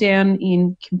get bogged down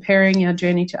in comparing our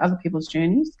journey to other people's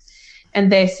journeys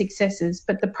and their successes.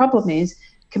 But the problem is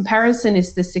comparison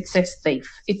is the success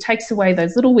thief. It takes away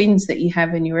those little wins that you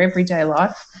have in your everyday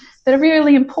life that are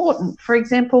really important. For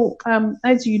example,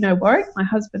 as you know, Warwick, my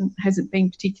husband hasn't been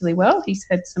particularly well. He's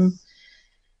had some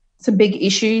big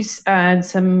issues and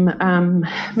some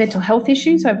mental health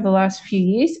issues over the last few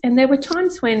years. And there were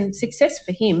times when success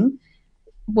for him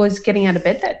was getting out of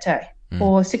bed that day,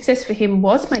 or success for him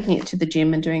was making it to the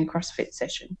gym and doing a CrossFit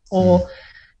session, or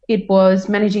It was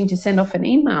managing to send off an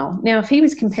email. Now, if he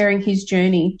was comparing his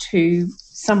journey to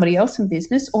somebody else in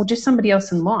business or just somebody else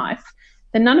in life,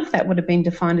 then none of that would have been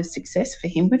defined as success for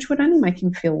him, which would only make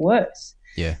him feel worse.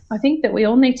 Yeah. I think that we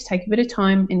all need to take a bit of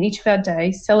time in each of our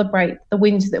days, celebrate the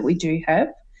wins that we do have,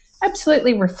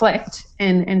 absolutely reflect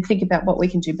and think about what we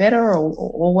can do better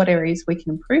or what areas we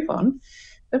can improve on.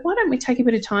 But why don't we take a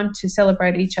bit of time to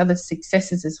celebrate each other's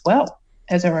successes as well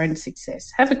as our own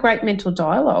success? Have a great mental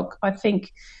dialogue. I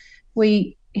think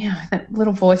that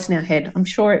little voice in our head, I'm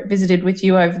sure it visited with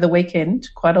you over the weekend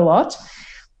quite a lot,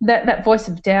 that voice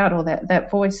of doubt or that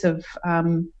voice of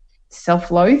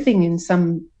self-loathing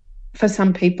for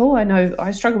some people. I know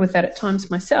I struggle with that at times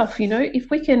myself. If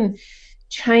we can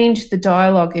change the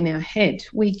dialogue in our head,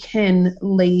 we can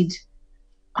lead,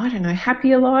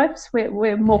 happier lives.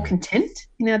 We're more content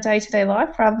in our day-to-day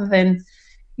life rather than,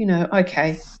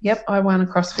 okay, yep, I won a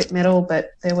CrossFit medal,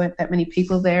 but there weren't that many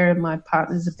people there and my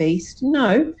partner's a beast.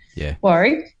 No,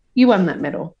 worry, you won that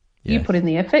medal. Yeah. You put in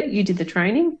the effort, you did the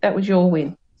training, that was your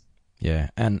win. Yeah,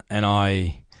 and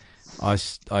I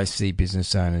see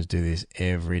business owners do this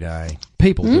every day.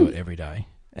 People do it every day.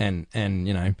 And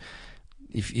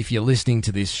if you're listening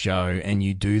to this show and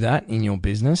you do that in your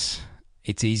business,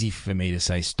 it's easy for me to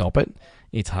say stop it.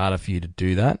 It's harder for you to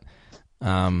do that.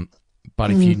 But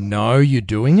if you know you're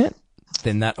doing it,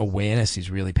 then that awareness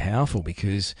is really powerful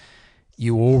because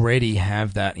you already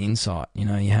have that insight. You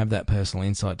have that personal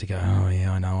insight to go, oh,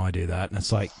 yeah, I know I do that. And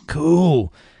it's like,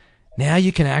 cool. Now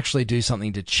you can actually do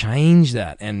something to change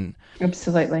that. And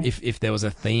absolutely, if there was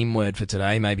a theme word for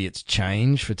today, maybe it's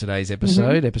change for today's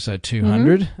episode, episode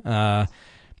 200,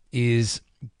 is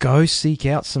go seek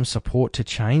out some support to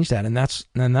change that. And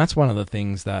that's one of the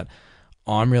things that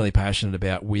I'm really passionate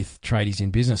about with Tradies in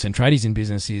Business. And Tradies in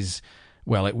Business is,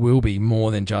 well, it will be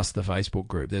more than just the Facebook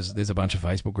group. There's a bunch of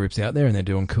Facebook groups out there and they're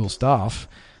doing cool stuff.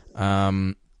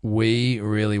 We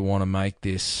really want to make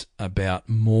this about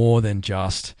more than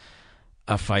just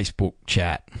a Facebook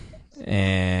chat.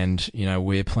 And,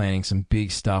 we're planning some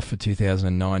big stuff for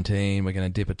 2019. We're going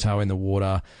to dip a toe in the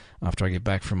water after I get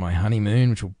back from my honeymoon,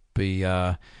 which will be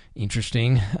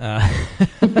interesting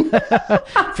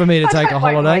for me to take a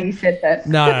holiday. Why you said that.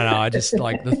 No. I just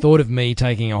like the thought of me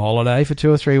taking a holiday for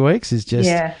 2 or 3 weeks is just,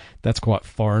 that's quite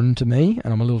foreign to me.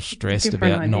 And I'm a little stressed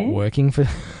about not working for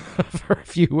a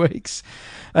few weeks.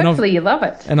 And hopefully you love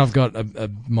it. And I've got a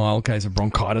mild case of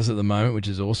bronchitis at the moment, which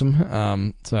is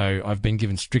awesome. So I've been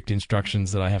given strict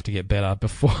instructions that I have to get better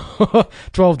before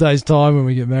 12 days' time when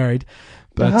we get married.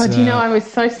 But, do you know, I was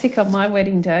so sick on my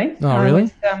wedding day. Oh, really?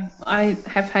 I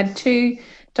have had 2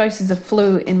 doses of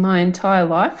flu in my entire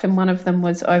life, and one of them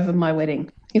was over my wedding.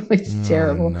 It was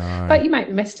terrible. No. But you make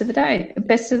the best of the day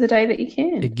that you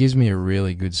can. It gives me a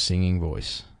really good singing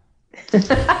voice.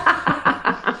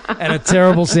 And a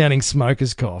terrible sounding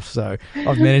smoker's cough. So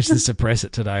I've managed to suppress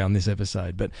it today on this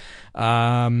episode. But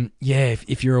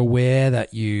if you're aware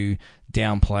that you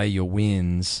downplay your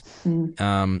wins,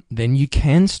 then you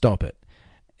can stop it.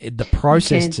 The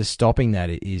process to stopping that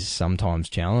is sometimes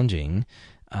challenging.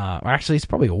 Actually, it's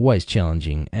probably always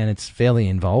challenging, and it's fairly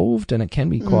involved, and it can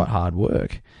be quite hard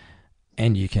work.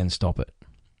 And you can stop it.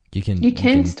 You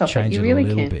can stop change it. You it really a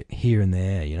little bit here and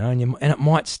there, and it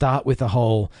might start with a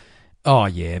whole, oh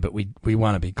yeah, but we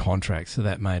won a big contract, so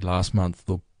that made last month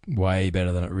look way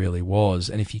better than it really was.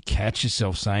 And if you catch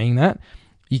yourself saying that,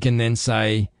 you can then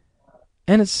say,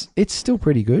 and it's still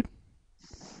pretty good.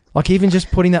 Like even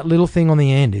just putting that little thing on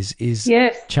the end is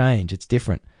change. It's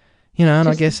different, and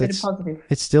I guess it's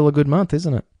still a good month,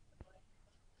 isn't it?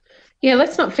 Yeah,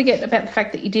 let's not forget about the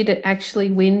fact that you did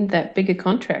actually win that bigger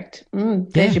contract.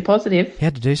 There's your positive. You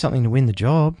had to do something to win the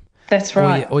job. That's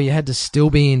right. Or you had to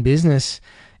still be in business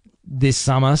this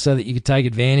summer so that you could take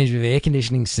advantage of air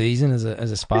conditioning season as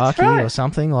a sparky or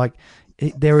something. Like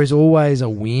there is always a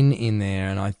win in there,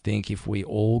 and I think if we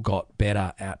all got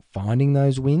better at finding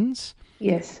those wins,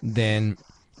 then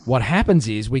what happens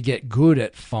is we get good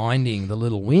at finding the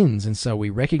little wins, and so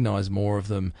we recognize more of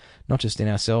them, not just in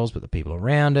ourselves, but the people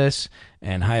around us.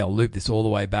 And hey, I'll loop this all the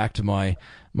way back to my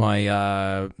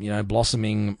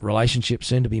blossoming relationship,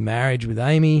 soon to be marriage with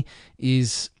Amy.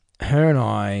 Is her and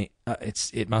I,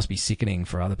 it must be sickening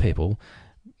for other people.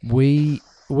 We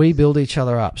build each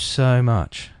other up so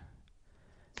much,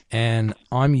 and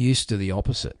I'm used to the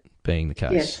opposite being the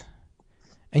case. Yes.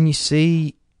 And you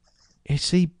see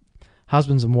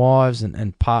husbands and wives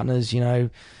and partners,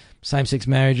 same-sex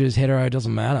marriages, hetero,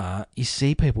 doesn't matter. You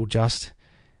see people just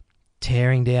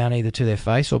tearing down either to their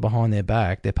face or behind their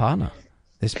back their partner,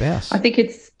 their spouse. I think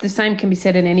it's the same can be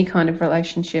said in any kind of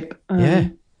relationship.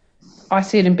 I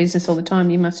see it in business all the time.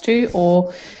 You must too.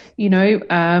 Or,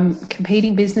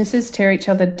 competing businesses tear each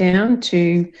other down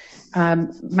to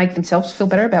make themselves feel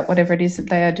better about whatever it is that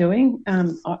they are doing.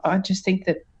 I just think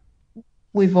that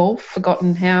we've all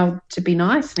forgotten how to be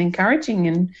nice and encouraging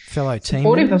and fellow team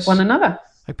supportive members, of one another.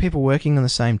 like people working on the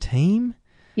same team.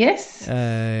 Yes.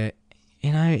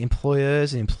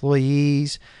 Employers and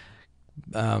employees,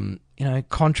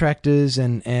 contractors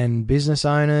and business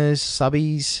owners,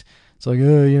 subbies. It's like,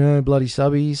 bloody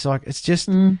subbies. Like, it's just,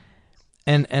 and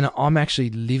I'm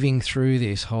actually living through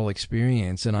this whole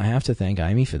experience, and I have to thank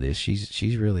Amy for this.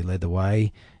 She's really led the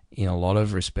way in a lot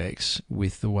of respects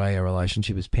with the way our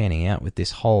relationship is panning out with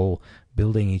this whole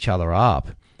building each other up.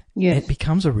 Yes. It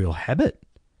becomes a real habit.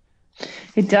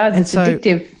 It does. And it's so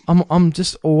addictive. I'm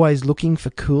just always looking for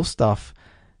cool stuff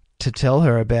to tell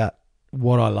her about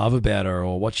what I love about her,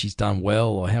 or what she's done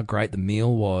well, or how great the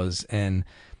meal was. And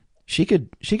she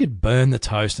could burn the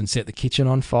toast and set the kitchen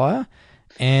on fire,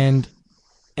 and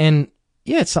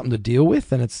yeah, it's something to deal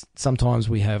with. And it's sometimes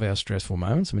we have our stressful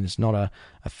moments. I mean, it's not a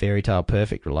fairy tale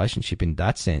perfect relationship in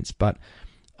that sense, but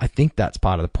I think that's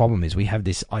part of the problem is we have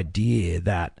this idea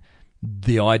that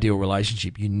the ideal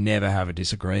relationship, you never have a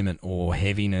disagreement or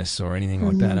heaviness or anything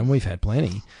like that. And we've had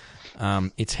plenty.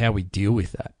 It's how we deal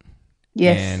with that.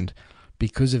 Yes. And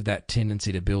because of that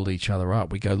tendency to build each other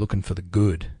up, we go looking for the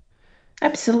good.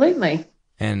 Absolutely.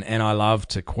 And I love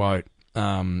to quote,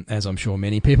 as I'm sure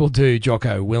many people do,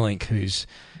 Jocko Willink,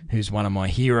 who's one of my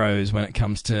heroes when it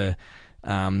comes to,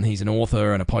 he's an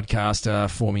author and a podcaster,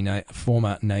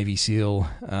 former Navy SEAL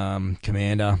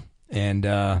commander.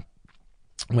 And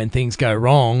when things go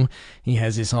wrong, he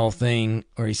has this whole thing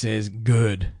where he says,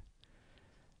 good.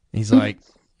 He's like,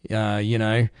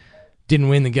 didn't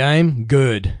win the game?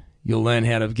 Good. You'll learn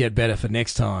how to get better for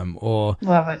next time. Or,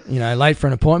 love it. Late for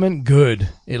an appointment? Good.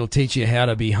 It'll teach you how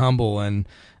to be humble and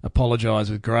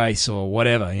apologize with grace or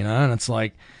whatever, and it's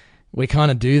like we kind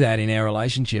of do that in our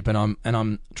relationship, and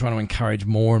I'm trying to encourage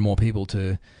more and more people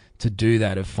to do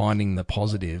that, of finding the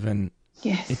positive. And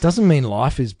yes, it doesn't mean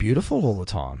life is beautiful all the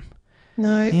time.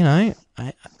 No.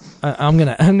 I'm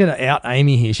gonna out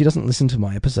Amy here. She doesn't listen to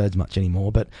my episodes much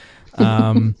anymore, but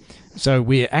so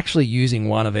we're actually using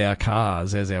one of our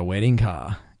cars as our wedding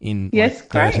car in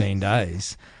 13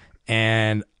 days,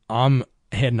 and I'm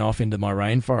heading off into my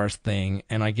rainforest thing,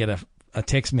 and I get a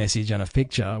text message and a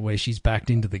picture where she's backed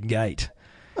into the gate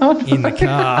in the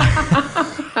car,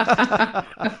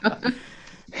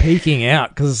 peeking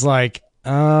out, because it's like,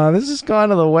 this is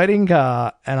kind of the wedding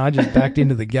car, and I just backed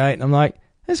into the gate, and I'm like,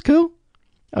 that's cool.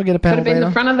 I'll get a panel beater. Could have been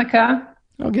the front of the car.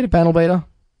 I'll get a panel beater.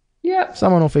 Yep.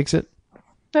 Someone will fix it.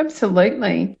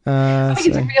 Absolutely. I think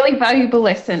it's a really valuable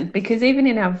lesson, because even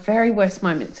in our very worst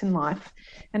moments in life,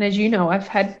 and as you know, I've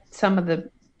had some of the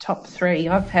top three.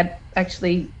 I've had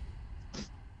actually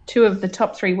 2 of the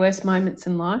top 3 worst moments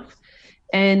in life.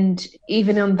 And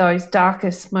even on those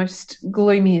darkest, most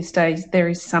gloomiest days, there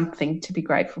is something to be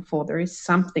grateful for. There is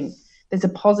something. There's a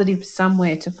positive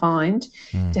somewhere to find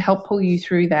to help pull you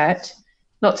through that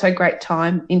not so great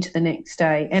time into the next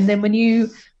day. And then when you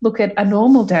look at a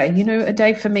normal day, a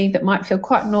day for me that might feel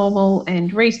quite normal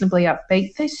and reasonably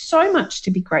upbeat, there's so much to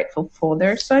be grateful for.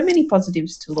 There are so many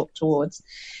positives to look towards.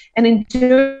 And in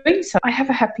doing so, I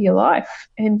have a happier life.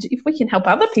 And if we can help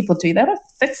other people do that,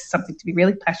 that's something to be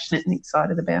really passionate and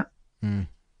excited about.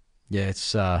 Yeah,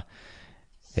 it's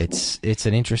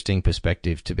an interesting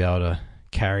perspective to be able to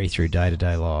carry through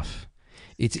day-to-day life.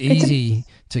 It's easy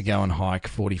to go and hike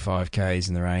 45 Ks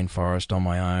in the rainforest on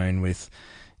my own with,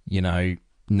 no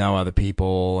other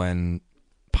people, and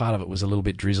part of it was a little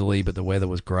bit drizzly, but the weather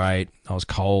was great. I was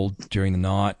cold during the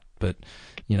night, but,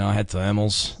 I had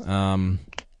thermals,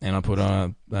 and I put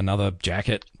on another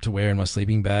jacket to wear in my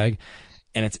sleeping bag.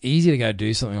 And it's easy to go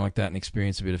do something like that and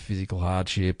experience a bit of physical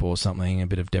hardship or something, a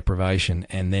bit of deprivation,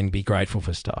 and then be grateful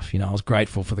for stuff. I was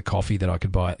grateful for the coffee that I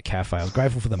could buy at the cafe. I was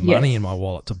grateful for the money in my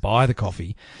wallet to buy the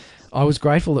coffee. I was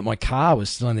grateful that my car was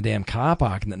still in the damn car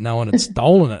park and that no one had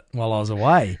stolen it while I was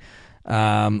away,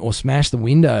 or smashed the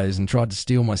windows and tried to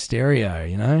steal my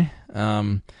stereo,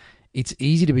 It's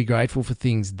easy to be grateful for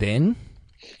things then.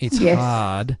 It's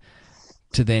hard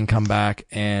to then come back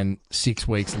and 6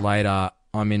 weeks later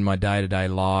I'm in my day-to-day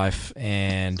life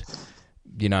and,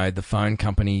 the phone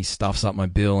company stuffs up my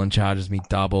bill and charges me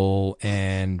double,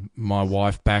 and my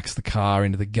wife backs the car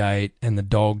into the gate and the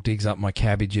dog digs up my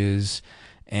cabbages,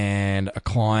 and a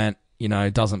client,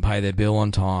 doesn't pay their bill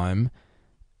on time.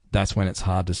 That's when it's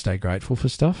hard to stay grateful for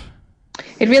stuff.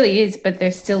 It really is, but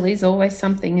there still is always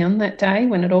something on that day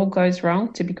when it all goes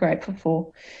wrong to be grateful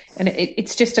for. And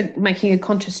it's just making a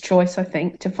conscious choice, I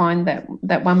think, to find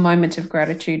that one moment of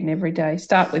gratitude in every day.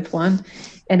 Start with one,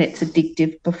 and it's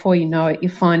addictive. Before you know it,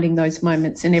 you're finding those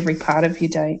moments in every part of your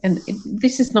day. And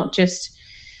this is not just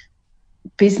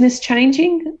business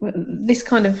changing. This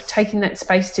kind of taking that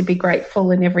space to be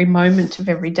grateful in every moment of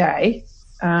every day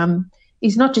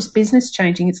is not just business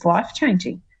changing, it's life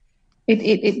changing.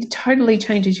 It totally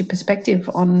changes your perspective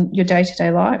on your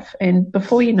day-to-day life. And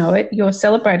before you know it, you're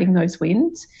celebrating those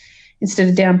wins instead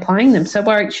of downplaying them. So,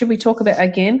 Warwick, should we talk about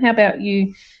again? How about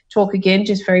you talk again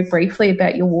just very briefly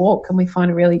about your walk, and we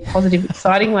find a really positive,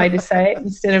 exciting way to say it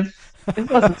instead of it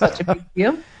wasn't such a big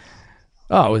deal.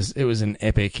 Oh, it was an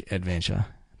epic adventure.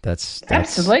 That's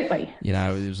absolutely. You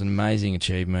know, it was an amazing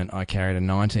achievement. I carried a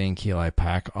 19-kilo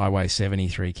pack. I weigh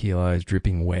 73 kilos,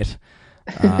 dripping wet.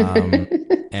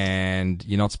 And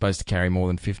you're not supposed to carry more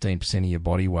than 15% of your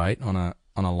body weight on a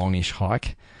longish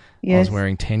hike. Yes. I was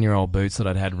wearing 10-year-old boots that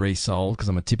I'd had resoled because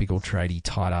I'm a typical tradie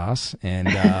tight ass, and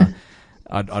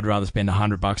I'd rather spend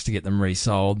 $100 to get them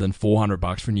resoled than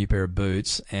 $400 for a new pair of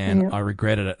boots. And I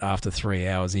regretted it after 3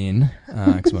 hours in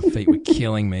because my feet were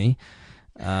killing me.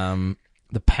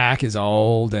 The pack is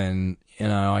old, and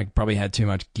I probably had too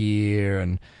much gear,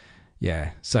 and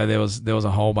so there was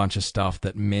a whole bunch of stuff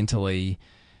that mentally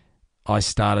I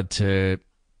started to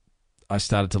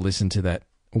listen to that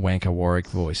wanker Warwick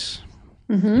voice.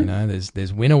 Mm-hmm.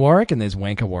 There's winner Warwick and there's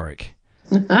wanker Warwick.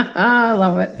 I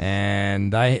love it.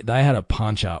 And they had a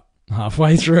punch up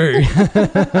halfway through.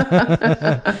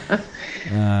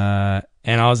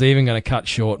 And I was even going to cut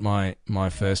short my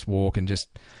first walk and just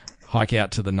hike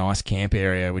out to the nice camp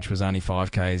area, which was only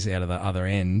 5Ks out of the other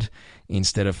end,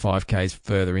 instead of 5Ks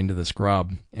further into the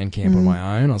scrub and camp on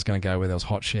my own. I was going to go where there was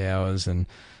hot showers and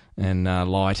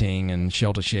lighting and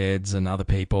shelter sheds and other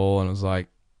people. And it was like,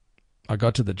 I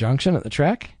got to the junction at the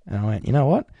track and I went, you know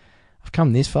what? I've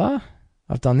come this far.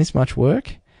 I've done this much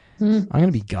work. I'm going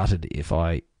to be gutted if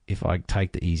I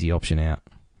take the easy option out.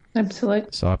 Absolutely.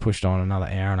 So I pushed on another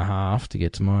hour and a half to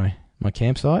get to my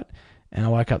campsite. And I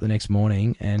woke up the next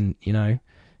morning and,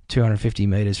 250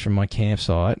 metres from my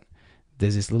campsite,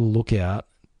 there's this little lookout,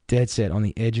 dead set on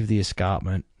the edge of the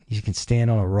escarpment. You can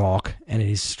stand on a rock and it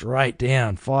is straight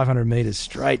down, 500 metres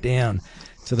straight down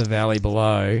to the valley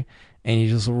below. And you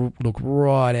just look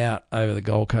right out over the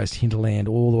Gold Coast hinterland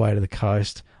all the way to the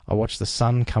coast. I watched the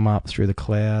sun come up through the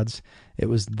clouds. It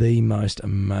was the most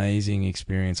amazing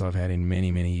experience I've had in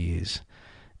many, many years.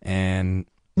 And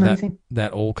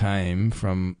that all came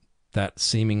from that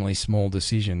seemingly small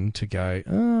decision to go,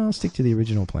 I'll stick to the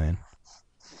original plan.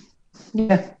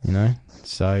 Yeah.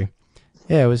 So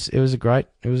yeah, it was a great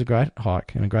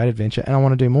hike and a great adventure, and I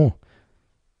want to do more.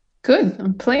 Good.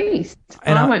 I'm pleased.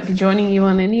 And I won't be joining you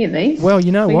on any of these. Well,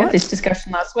 you know what? We had this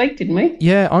discussion last week, didn't we?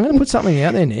 Yeah, I'm going to put something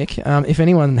out there, Nick. If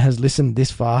anyone has listened this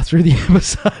far through the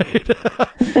episode,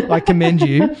 I commend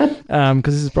you, because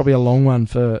this is probably a long one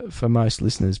for most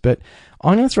listeners. But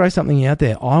I'm going to throw something out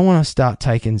there. I want to start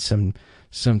taking some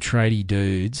tradie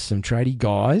dudes, some tradie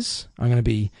guys. I'm going to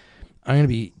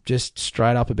be just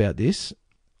straight up about this.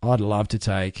 I'd love to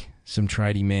take some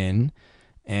tradie men.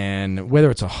 And whether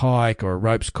it's a hike or a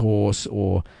ropes course,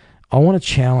 or I want to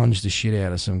challenge the shit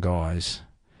out of some guys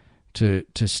to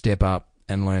step up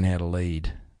and learn how to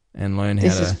lead and learn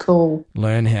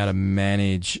how to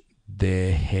manage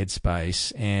their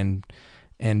headspace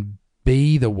and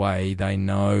be the way they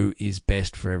know is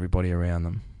best for everybody around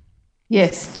them.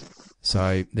 Yes.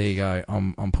 So there you go.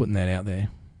 I'm putting that out there.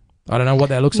 I don't know what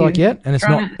that looks like yet, and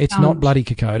it's not bloody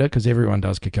Kokoda, because everyone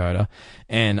does Kokoda,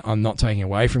 and I'm not taking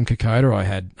away from Kokoda. I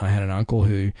had an uncle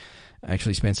who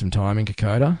actually spent some time in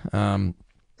Kokoda, and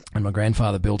my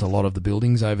grandfather built a lot of the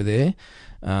buildings over there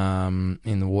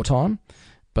in the wartime.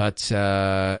 But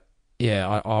I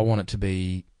want it to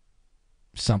be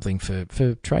something for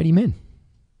tradie men,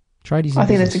 tradies. I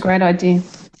think that's a great idea.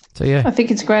 So yeah, I think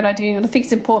it's a great idea, and I think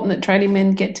it's important that tradie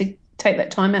men get to take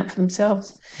that time out for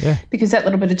themselves. Yeah. Because that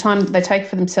little bit of time they take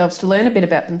for themselves to learn a bit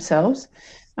about themselves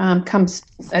comes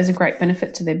as a great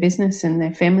benefit to their business and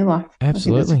their family life.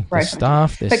 Absolutely. Their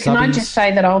staff, their But can I just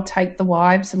say that I'll take the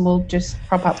wives and we'll just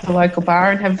prop up the local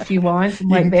bar and have a few wines and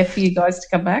wait there for you guys to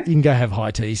come back? You can go have high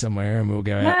tea somewhere and we'll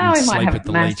go out and sleep at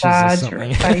the leeches or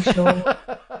something. Or a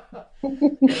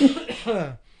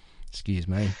facial. Excuse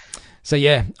me. So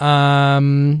yeah,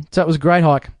 so it was a great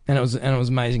hike and it was an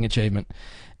amazing achievement.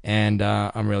 And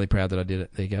I'm really proud that I did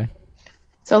it. There you go.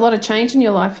 So a lot of change in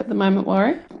your life at the moment,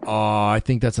 Warwick? Oh, I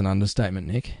think that's an understatement,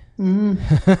 Nick.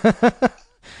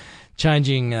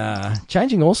 Changing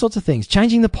all sorts of things.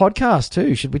 Changing the podcast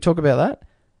too. Should we talk about that?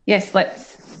 Yes,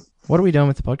 let's. What are we doing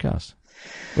with the podcast?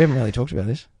 We haven't really talked about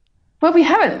this. Well, we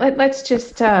haven't. Let's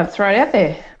just throw it out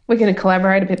there. We're going to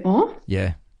collaborate a bit more.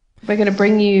 Yeah. We're going to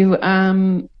bring you,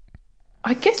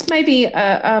 I guess, maybe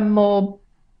a more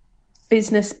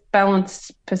business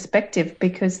balanced perspective,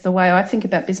 because the way I think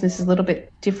about business is a little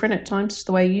bit different at times to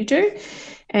the way you do.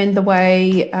 And the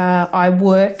way I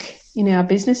work in our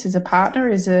business as a partner,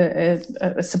 as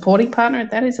a supporting partner,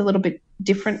 that is a little bit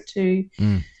different to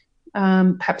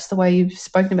perhaps the way you've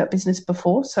spoken about business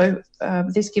before. So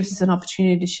this gives us an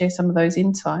opportunity to share some of those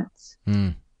insights.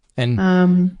 And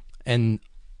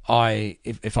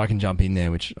if I can jump in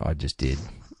there, which I just did.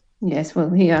 Yes, well,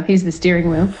 here's the steering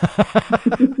wheel.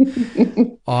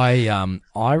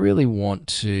 I really want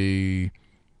to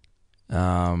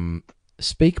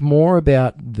speak more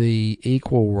about the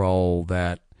equal role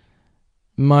that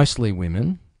mostly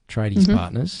women, tradies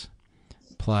partners,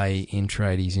 play in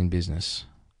tradies in business.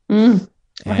 I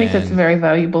think that's a very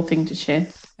valuable thing to share.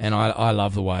 And I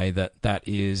love the way that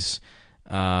is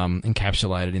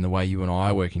encapsulated in the way you and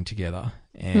I are working together.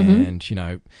 And, you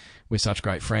know, we're such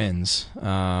great friends.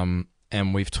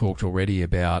 And we've talked already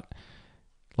about,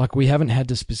 like, we haven't had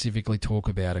to specifically talk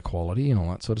about equality and all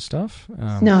that sort of stuff.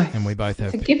 No. And we both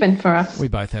have... It's a given for us. We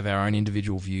both have our own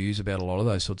individual views about a lot of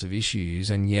those sorts of issues,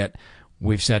 and yet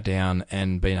we've sat down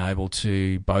and been able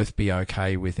to both be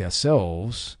okay with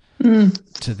ourselves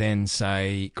to then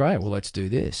say, great, well, let's do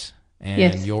this.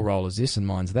 And your role is this and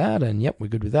mine's that, and yep, we're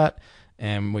good with that.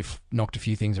 And we've knocked a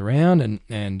few things around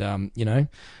and you know,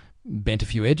 bent a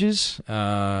few edges,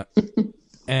 and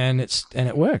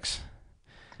it works.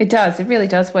 It does. It really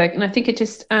does work. And I think it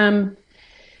just,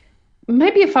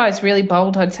 maybe if I was really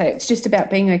bold, I'd say it's just about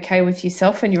being okay with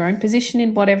yourself and your own position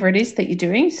in whatever it is that you're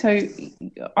doing. So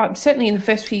certainly in the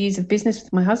first few years of business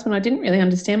with my husband, I didn't really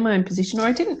understand my own position,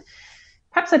 or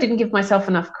perhaps I didn't give myself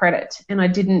enough credit, and I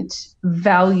didn't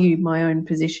value my own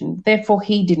position. Therefore,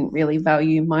 he didn't really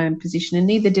value my own position, and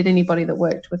neither did anybody that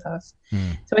worked with us.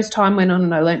 So as time went on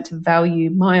and I learned to value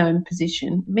my own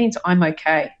position, it means I'm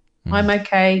okay. I'm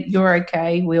okay, you're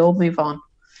okay, we all move on.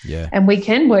 Yeah. And we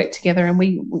can work together,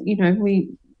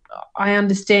 and I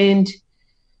understand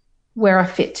where I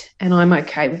fit, and I'm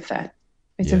okay with that.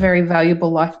 It's a very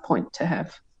valuable life point to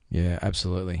have. Yeah,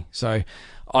 absolutely. So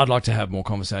I'd like to have more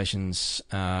conversations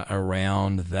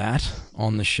around that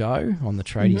on the show, on the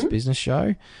Tradies Business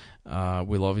Show.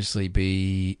 We'll obviously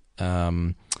be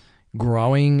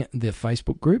growing the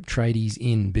Facebook group, Tradies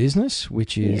in Business,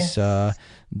 which is the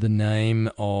name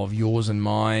of yours and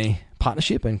my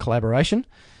partnership and collaboration.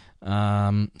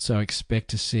 So expect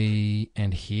to see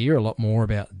and hear a lot more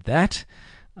about that.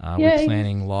 We're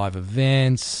planning live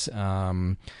events,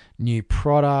 new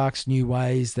products, new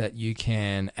ways that you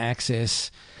can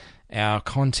access our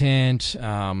content,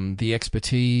 the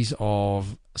expertise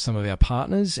of some of our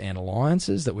partners and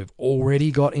alliances that we've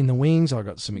already got in the wings. I've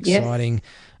got some exciting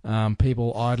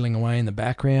people idling away in the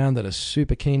background that are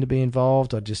super keen to be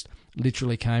involved. I just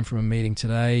literally came from a meeting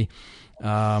today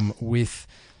with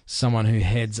someone who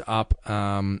heads up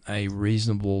a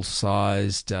reasonable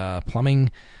sized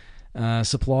plumbing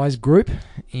supplies group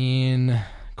in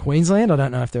Queensland. I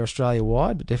don't know if they're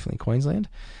Australia-wide, but definitely Queensland.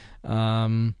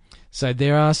 So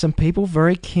there are some people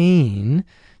very keen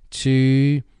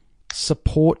to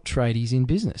support tradies in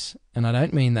business. And I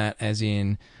don't mean that as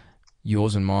in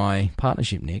yours and my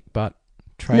partnership, Nick, but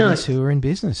tradies who are in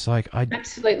business.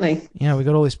 Absolutely. You know, we've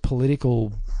got all this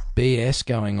political BS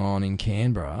going on in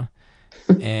Canberra,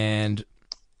 and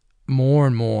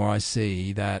more I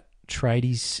see that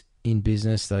tradies in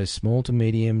business, those small to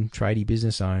medium tradie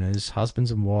business owners,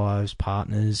 husbands and wives,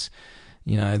 partners,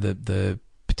 you know, the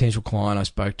potential client I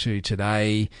spoke to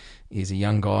today is a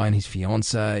young guy and his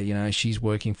fiance. You know, she's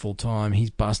working full time. He's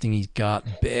busting his gut,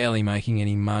 barely making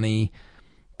any money.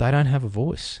 They don't have a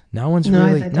voice. No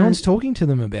one's talking to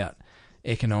them about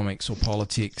economics or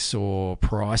politics or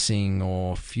pricing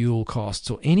or fuel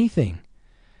costs or anything.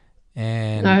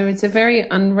 And no, it's a very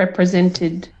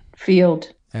unrepresented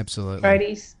field. Absolutely.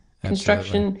 Tradies,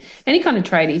 construction, any kind of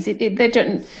tradies. They're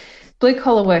just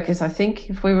blue-collar workers, I think,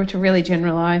 if we were to really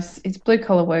generalise. It's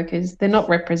blue-collar workers. They're not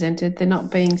represented. They're not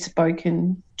being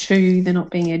spoken to. They're not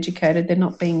being educated. They're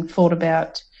not being thought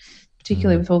about,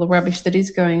 particularly with all the rubbish that is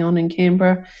going on in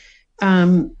Canberra.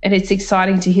 And it's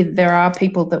exciting to hear that there are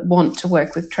people that want to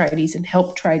work with tradies and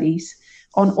help tradies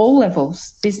on all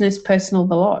levels, business, personal,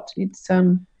 the lot. It's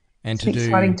an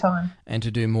exciting time. And to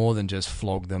do more than just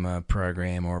flog them a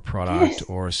program or a product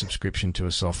or a subscription to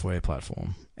a software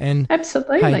platform. And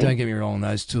absolutely. Hey, don't get me wrong,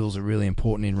 those tools are really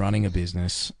important in running a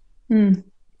business.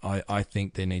 I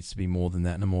think there needs to be more than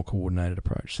that and a more coordinated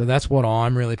approach. So that's what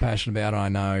I'm really passionate about. I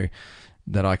know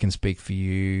that I can speak for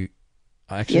you.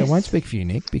 Actually, I won't speak for you,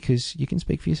 Nick, because you can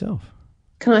speak for yourself.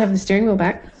 Can I have the steering wheel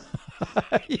back?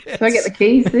 Yes. Can I get the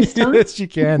keys this time? Yes, you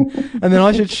can. And then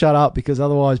I should shut up because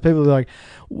otherwise people will be like,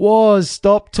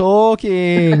 stop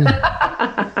talking.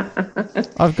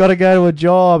 I've got to go to a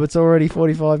job. It's already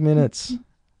 45 minutes.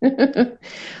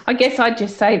 I guess I'd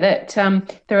just say that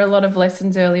there are a lot of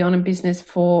lessons early on in business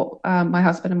for my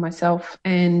husband and myself,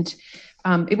 and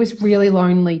it was really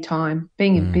lonely time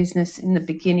being in business in the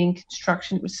beginning,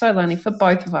 construction. It was so lonely for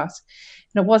both of us.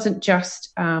 And it wasn't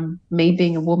just me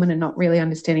being a woman and not really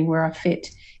understanding where I fit.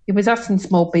 It was us in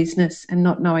small business and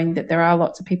not knowing that there are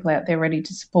lots of people out there ready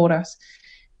to support us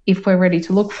if we're ready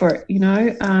to look for it, you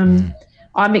know.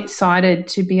 I'm excited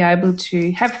to be able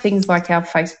to have things like our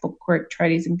Facebook group,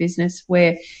 Tradies in Business,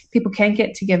 where people can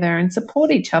get together and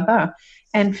support each other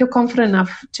and feel confident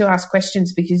enough to ask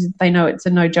questions because they know it's a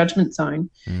no judgment zone.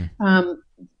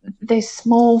 There's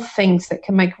small things that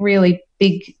can make really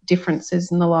big differences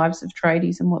in the lives of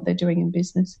tradies and what they're doing in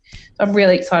business. So I'm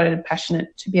really excited and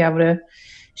passionate to be able to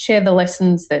share the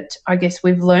lessons that I guess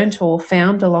we've learnt or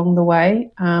found along the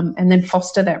way, and then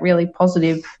foster that really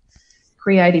positive,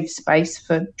 creative space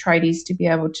for tradies to be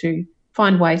able to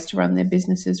find ways to run their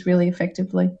businesses really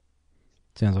effectively.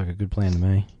 Sounds like a good plan to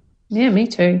me. Yeah, me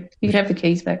too. You can have the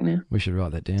keys back now. We should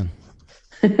write that down.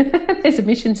 There's a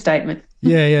mission statement.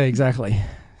 Yeah, exactly.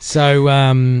 So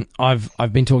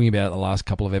I've been talking about it the last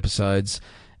couple of episodes.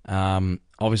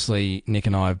 Obviously, Nick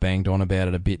and I have banged on about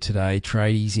it a bit today.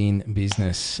 Tradies in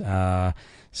Business.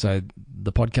 So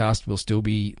the podcast will still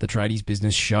be the Tradies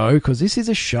Business Show because this is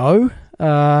a show.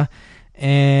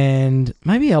 And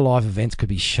maybe our live events could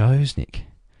be shows, Nick.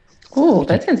 Oh,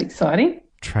 that sounds exciting.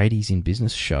 Tradies in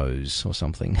Business shows or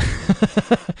something.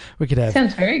 We could have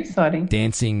sounds very exciting.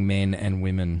 Dancing men and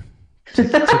women to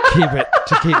keep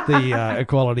the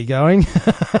equality going.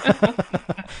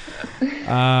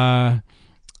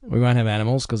 We won't have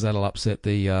animals because that'll upset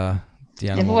the animal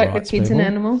Never work with kids people. and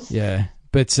animals. Yeah.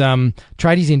 But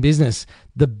Tradies in Business,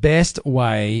 the best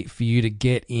way for you to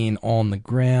get in on the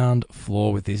ground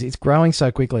floor with this, it's growing so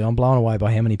quickly. I'm blown away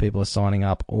by how many people are signing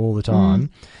up all the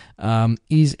time.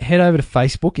 Is head over to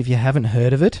Facebook if you haven't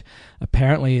heard of it.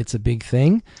 Apparently it's a big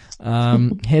thing.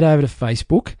 Head over to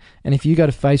Facebook, and if you go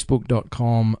to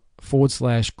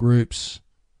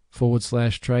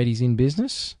facebook.com/groups/Tradies in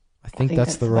Business, I think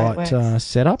that's the right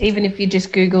setup. Even if you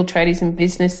just Google Tradies in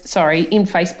Business, in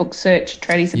Facebook search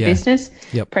Tradies in Business,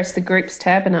 press the Groups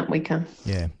tab and up we come.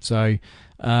 Yeah, so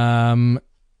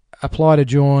apply to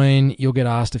join. You'll get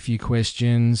asked a few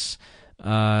questions.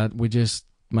 We're just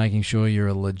making sure you're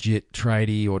a legit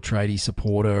tradie or tradie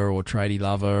supporter or tradie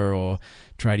lover or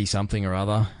tradie something or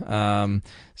other.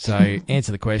 So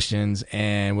answer the questions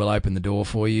and we'll open the door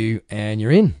for you and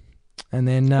you're in. And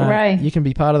then you can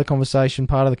be part of the conversation,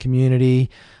 part of the community.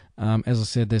 As I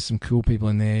said, there's some cool people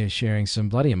in there sharing some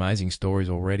bloody amazing stories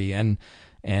already and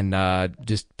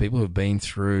just people who've been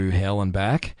through hell and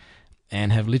back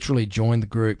and have literally joined the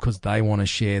group because they want to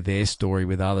share their story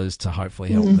with others to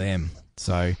hopefully help them.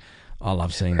 So I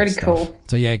love seeing that stuff. Pretty cool.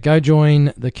 So, go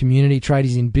join the community,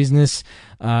 Tradies in Business.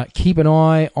 Keep an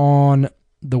eye on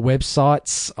the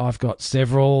websites. I've got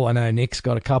several. I know Nick's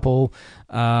got a couple.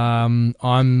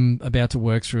 I'm about to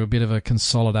work through a bit of a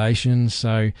consolidation,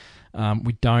 so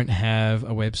we don't have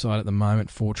a website at the moment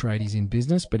for Tradies in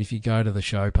Business, but if you go to the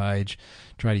show page,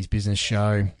 Tradies Business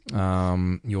Show,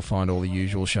 you'll find all the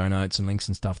usual show notes and links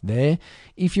and stuff there.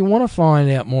 If you want to find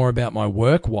out more about my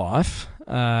work wife,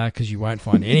 because you won't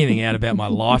find anything out about my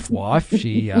life wife,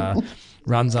 she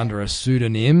runs under a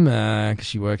pseudonym because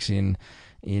she works in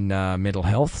mental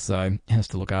health, so has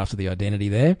to look after the identity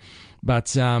there.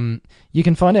 But you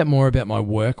can find out more about my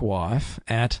work wife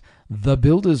at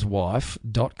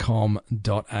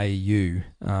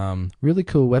thebuilderswife.com.au. Really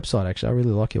cool website, actually. I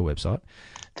really like your website.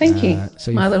 Thank you.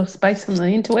 So my little space on the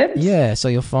interwebs. Yeah, so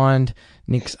you'll find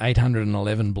Nick's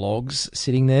 811 blogs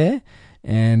sitting there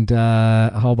and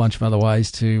a whole bunch of other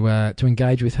ways to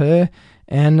engage with her.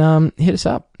 And hit us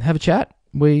up. Have a chat.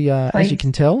 We, as you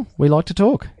can tell, we like to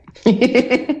talk.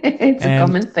 It's a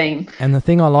common theme. And the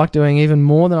thing I like doing even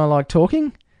more than I like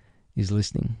talking is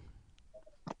listening,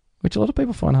 which a lot of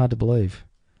people find hard to believe.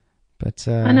 But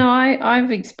I know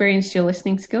I've experienced your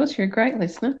listening skills. You're a great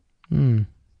listener.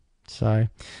 So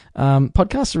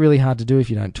podcasts are really hard to do if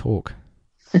you don't talk.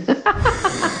 They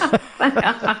are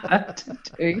hard to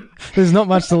do. There's not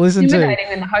much to listen to. Intimidating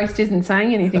when the host isn't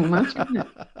saying anything much, isn't it?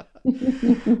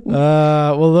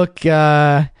 Well, look,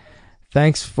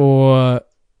 thanks for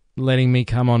letting me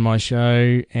come on my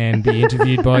show and be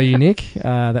interviewed by you, Nick.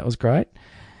 That was great.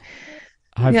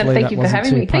 Hopefully thank that you for wasn't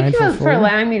having too me. Thank painful you for you.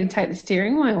 allowing me to take the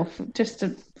steering wheel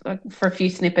for a few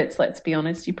snippets. Let's be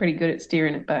honest, you're pretty good at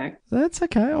steering it back. That's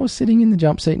okay. I was sitting in the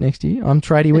jump seat next to you. I'm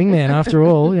tradie wingman after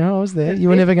all. I was there. You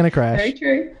were never going to crash. Very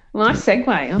true. Nice segue.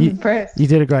 I'm impressed. You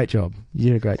did a great job.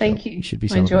 Thank you. You should be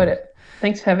I enjoyed celebrated. it.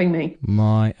 Thanks for having me.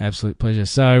 My absolute pleasure.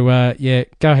 So,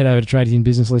 go head over to Tradies in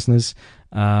Business, listeners.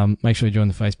 Make sure you join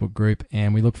the Facebook group,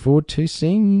 and we look forward to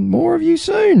seeing more of you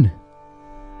soon.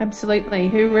 Absolutely.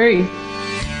 Hooroo.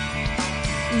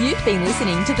 You've been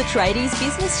listening to the Tradies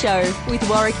Business Show with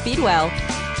Warwick Bidwell.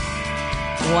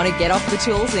 Want to get off the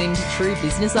tools and into true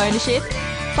business ownership?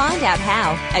 Find out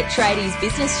how at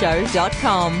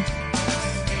tradiesbusinessshow.com.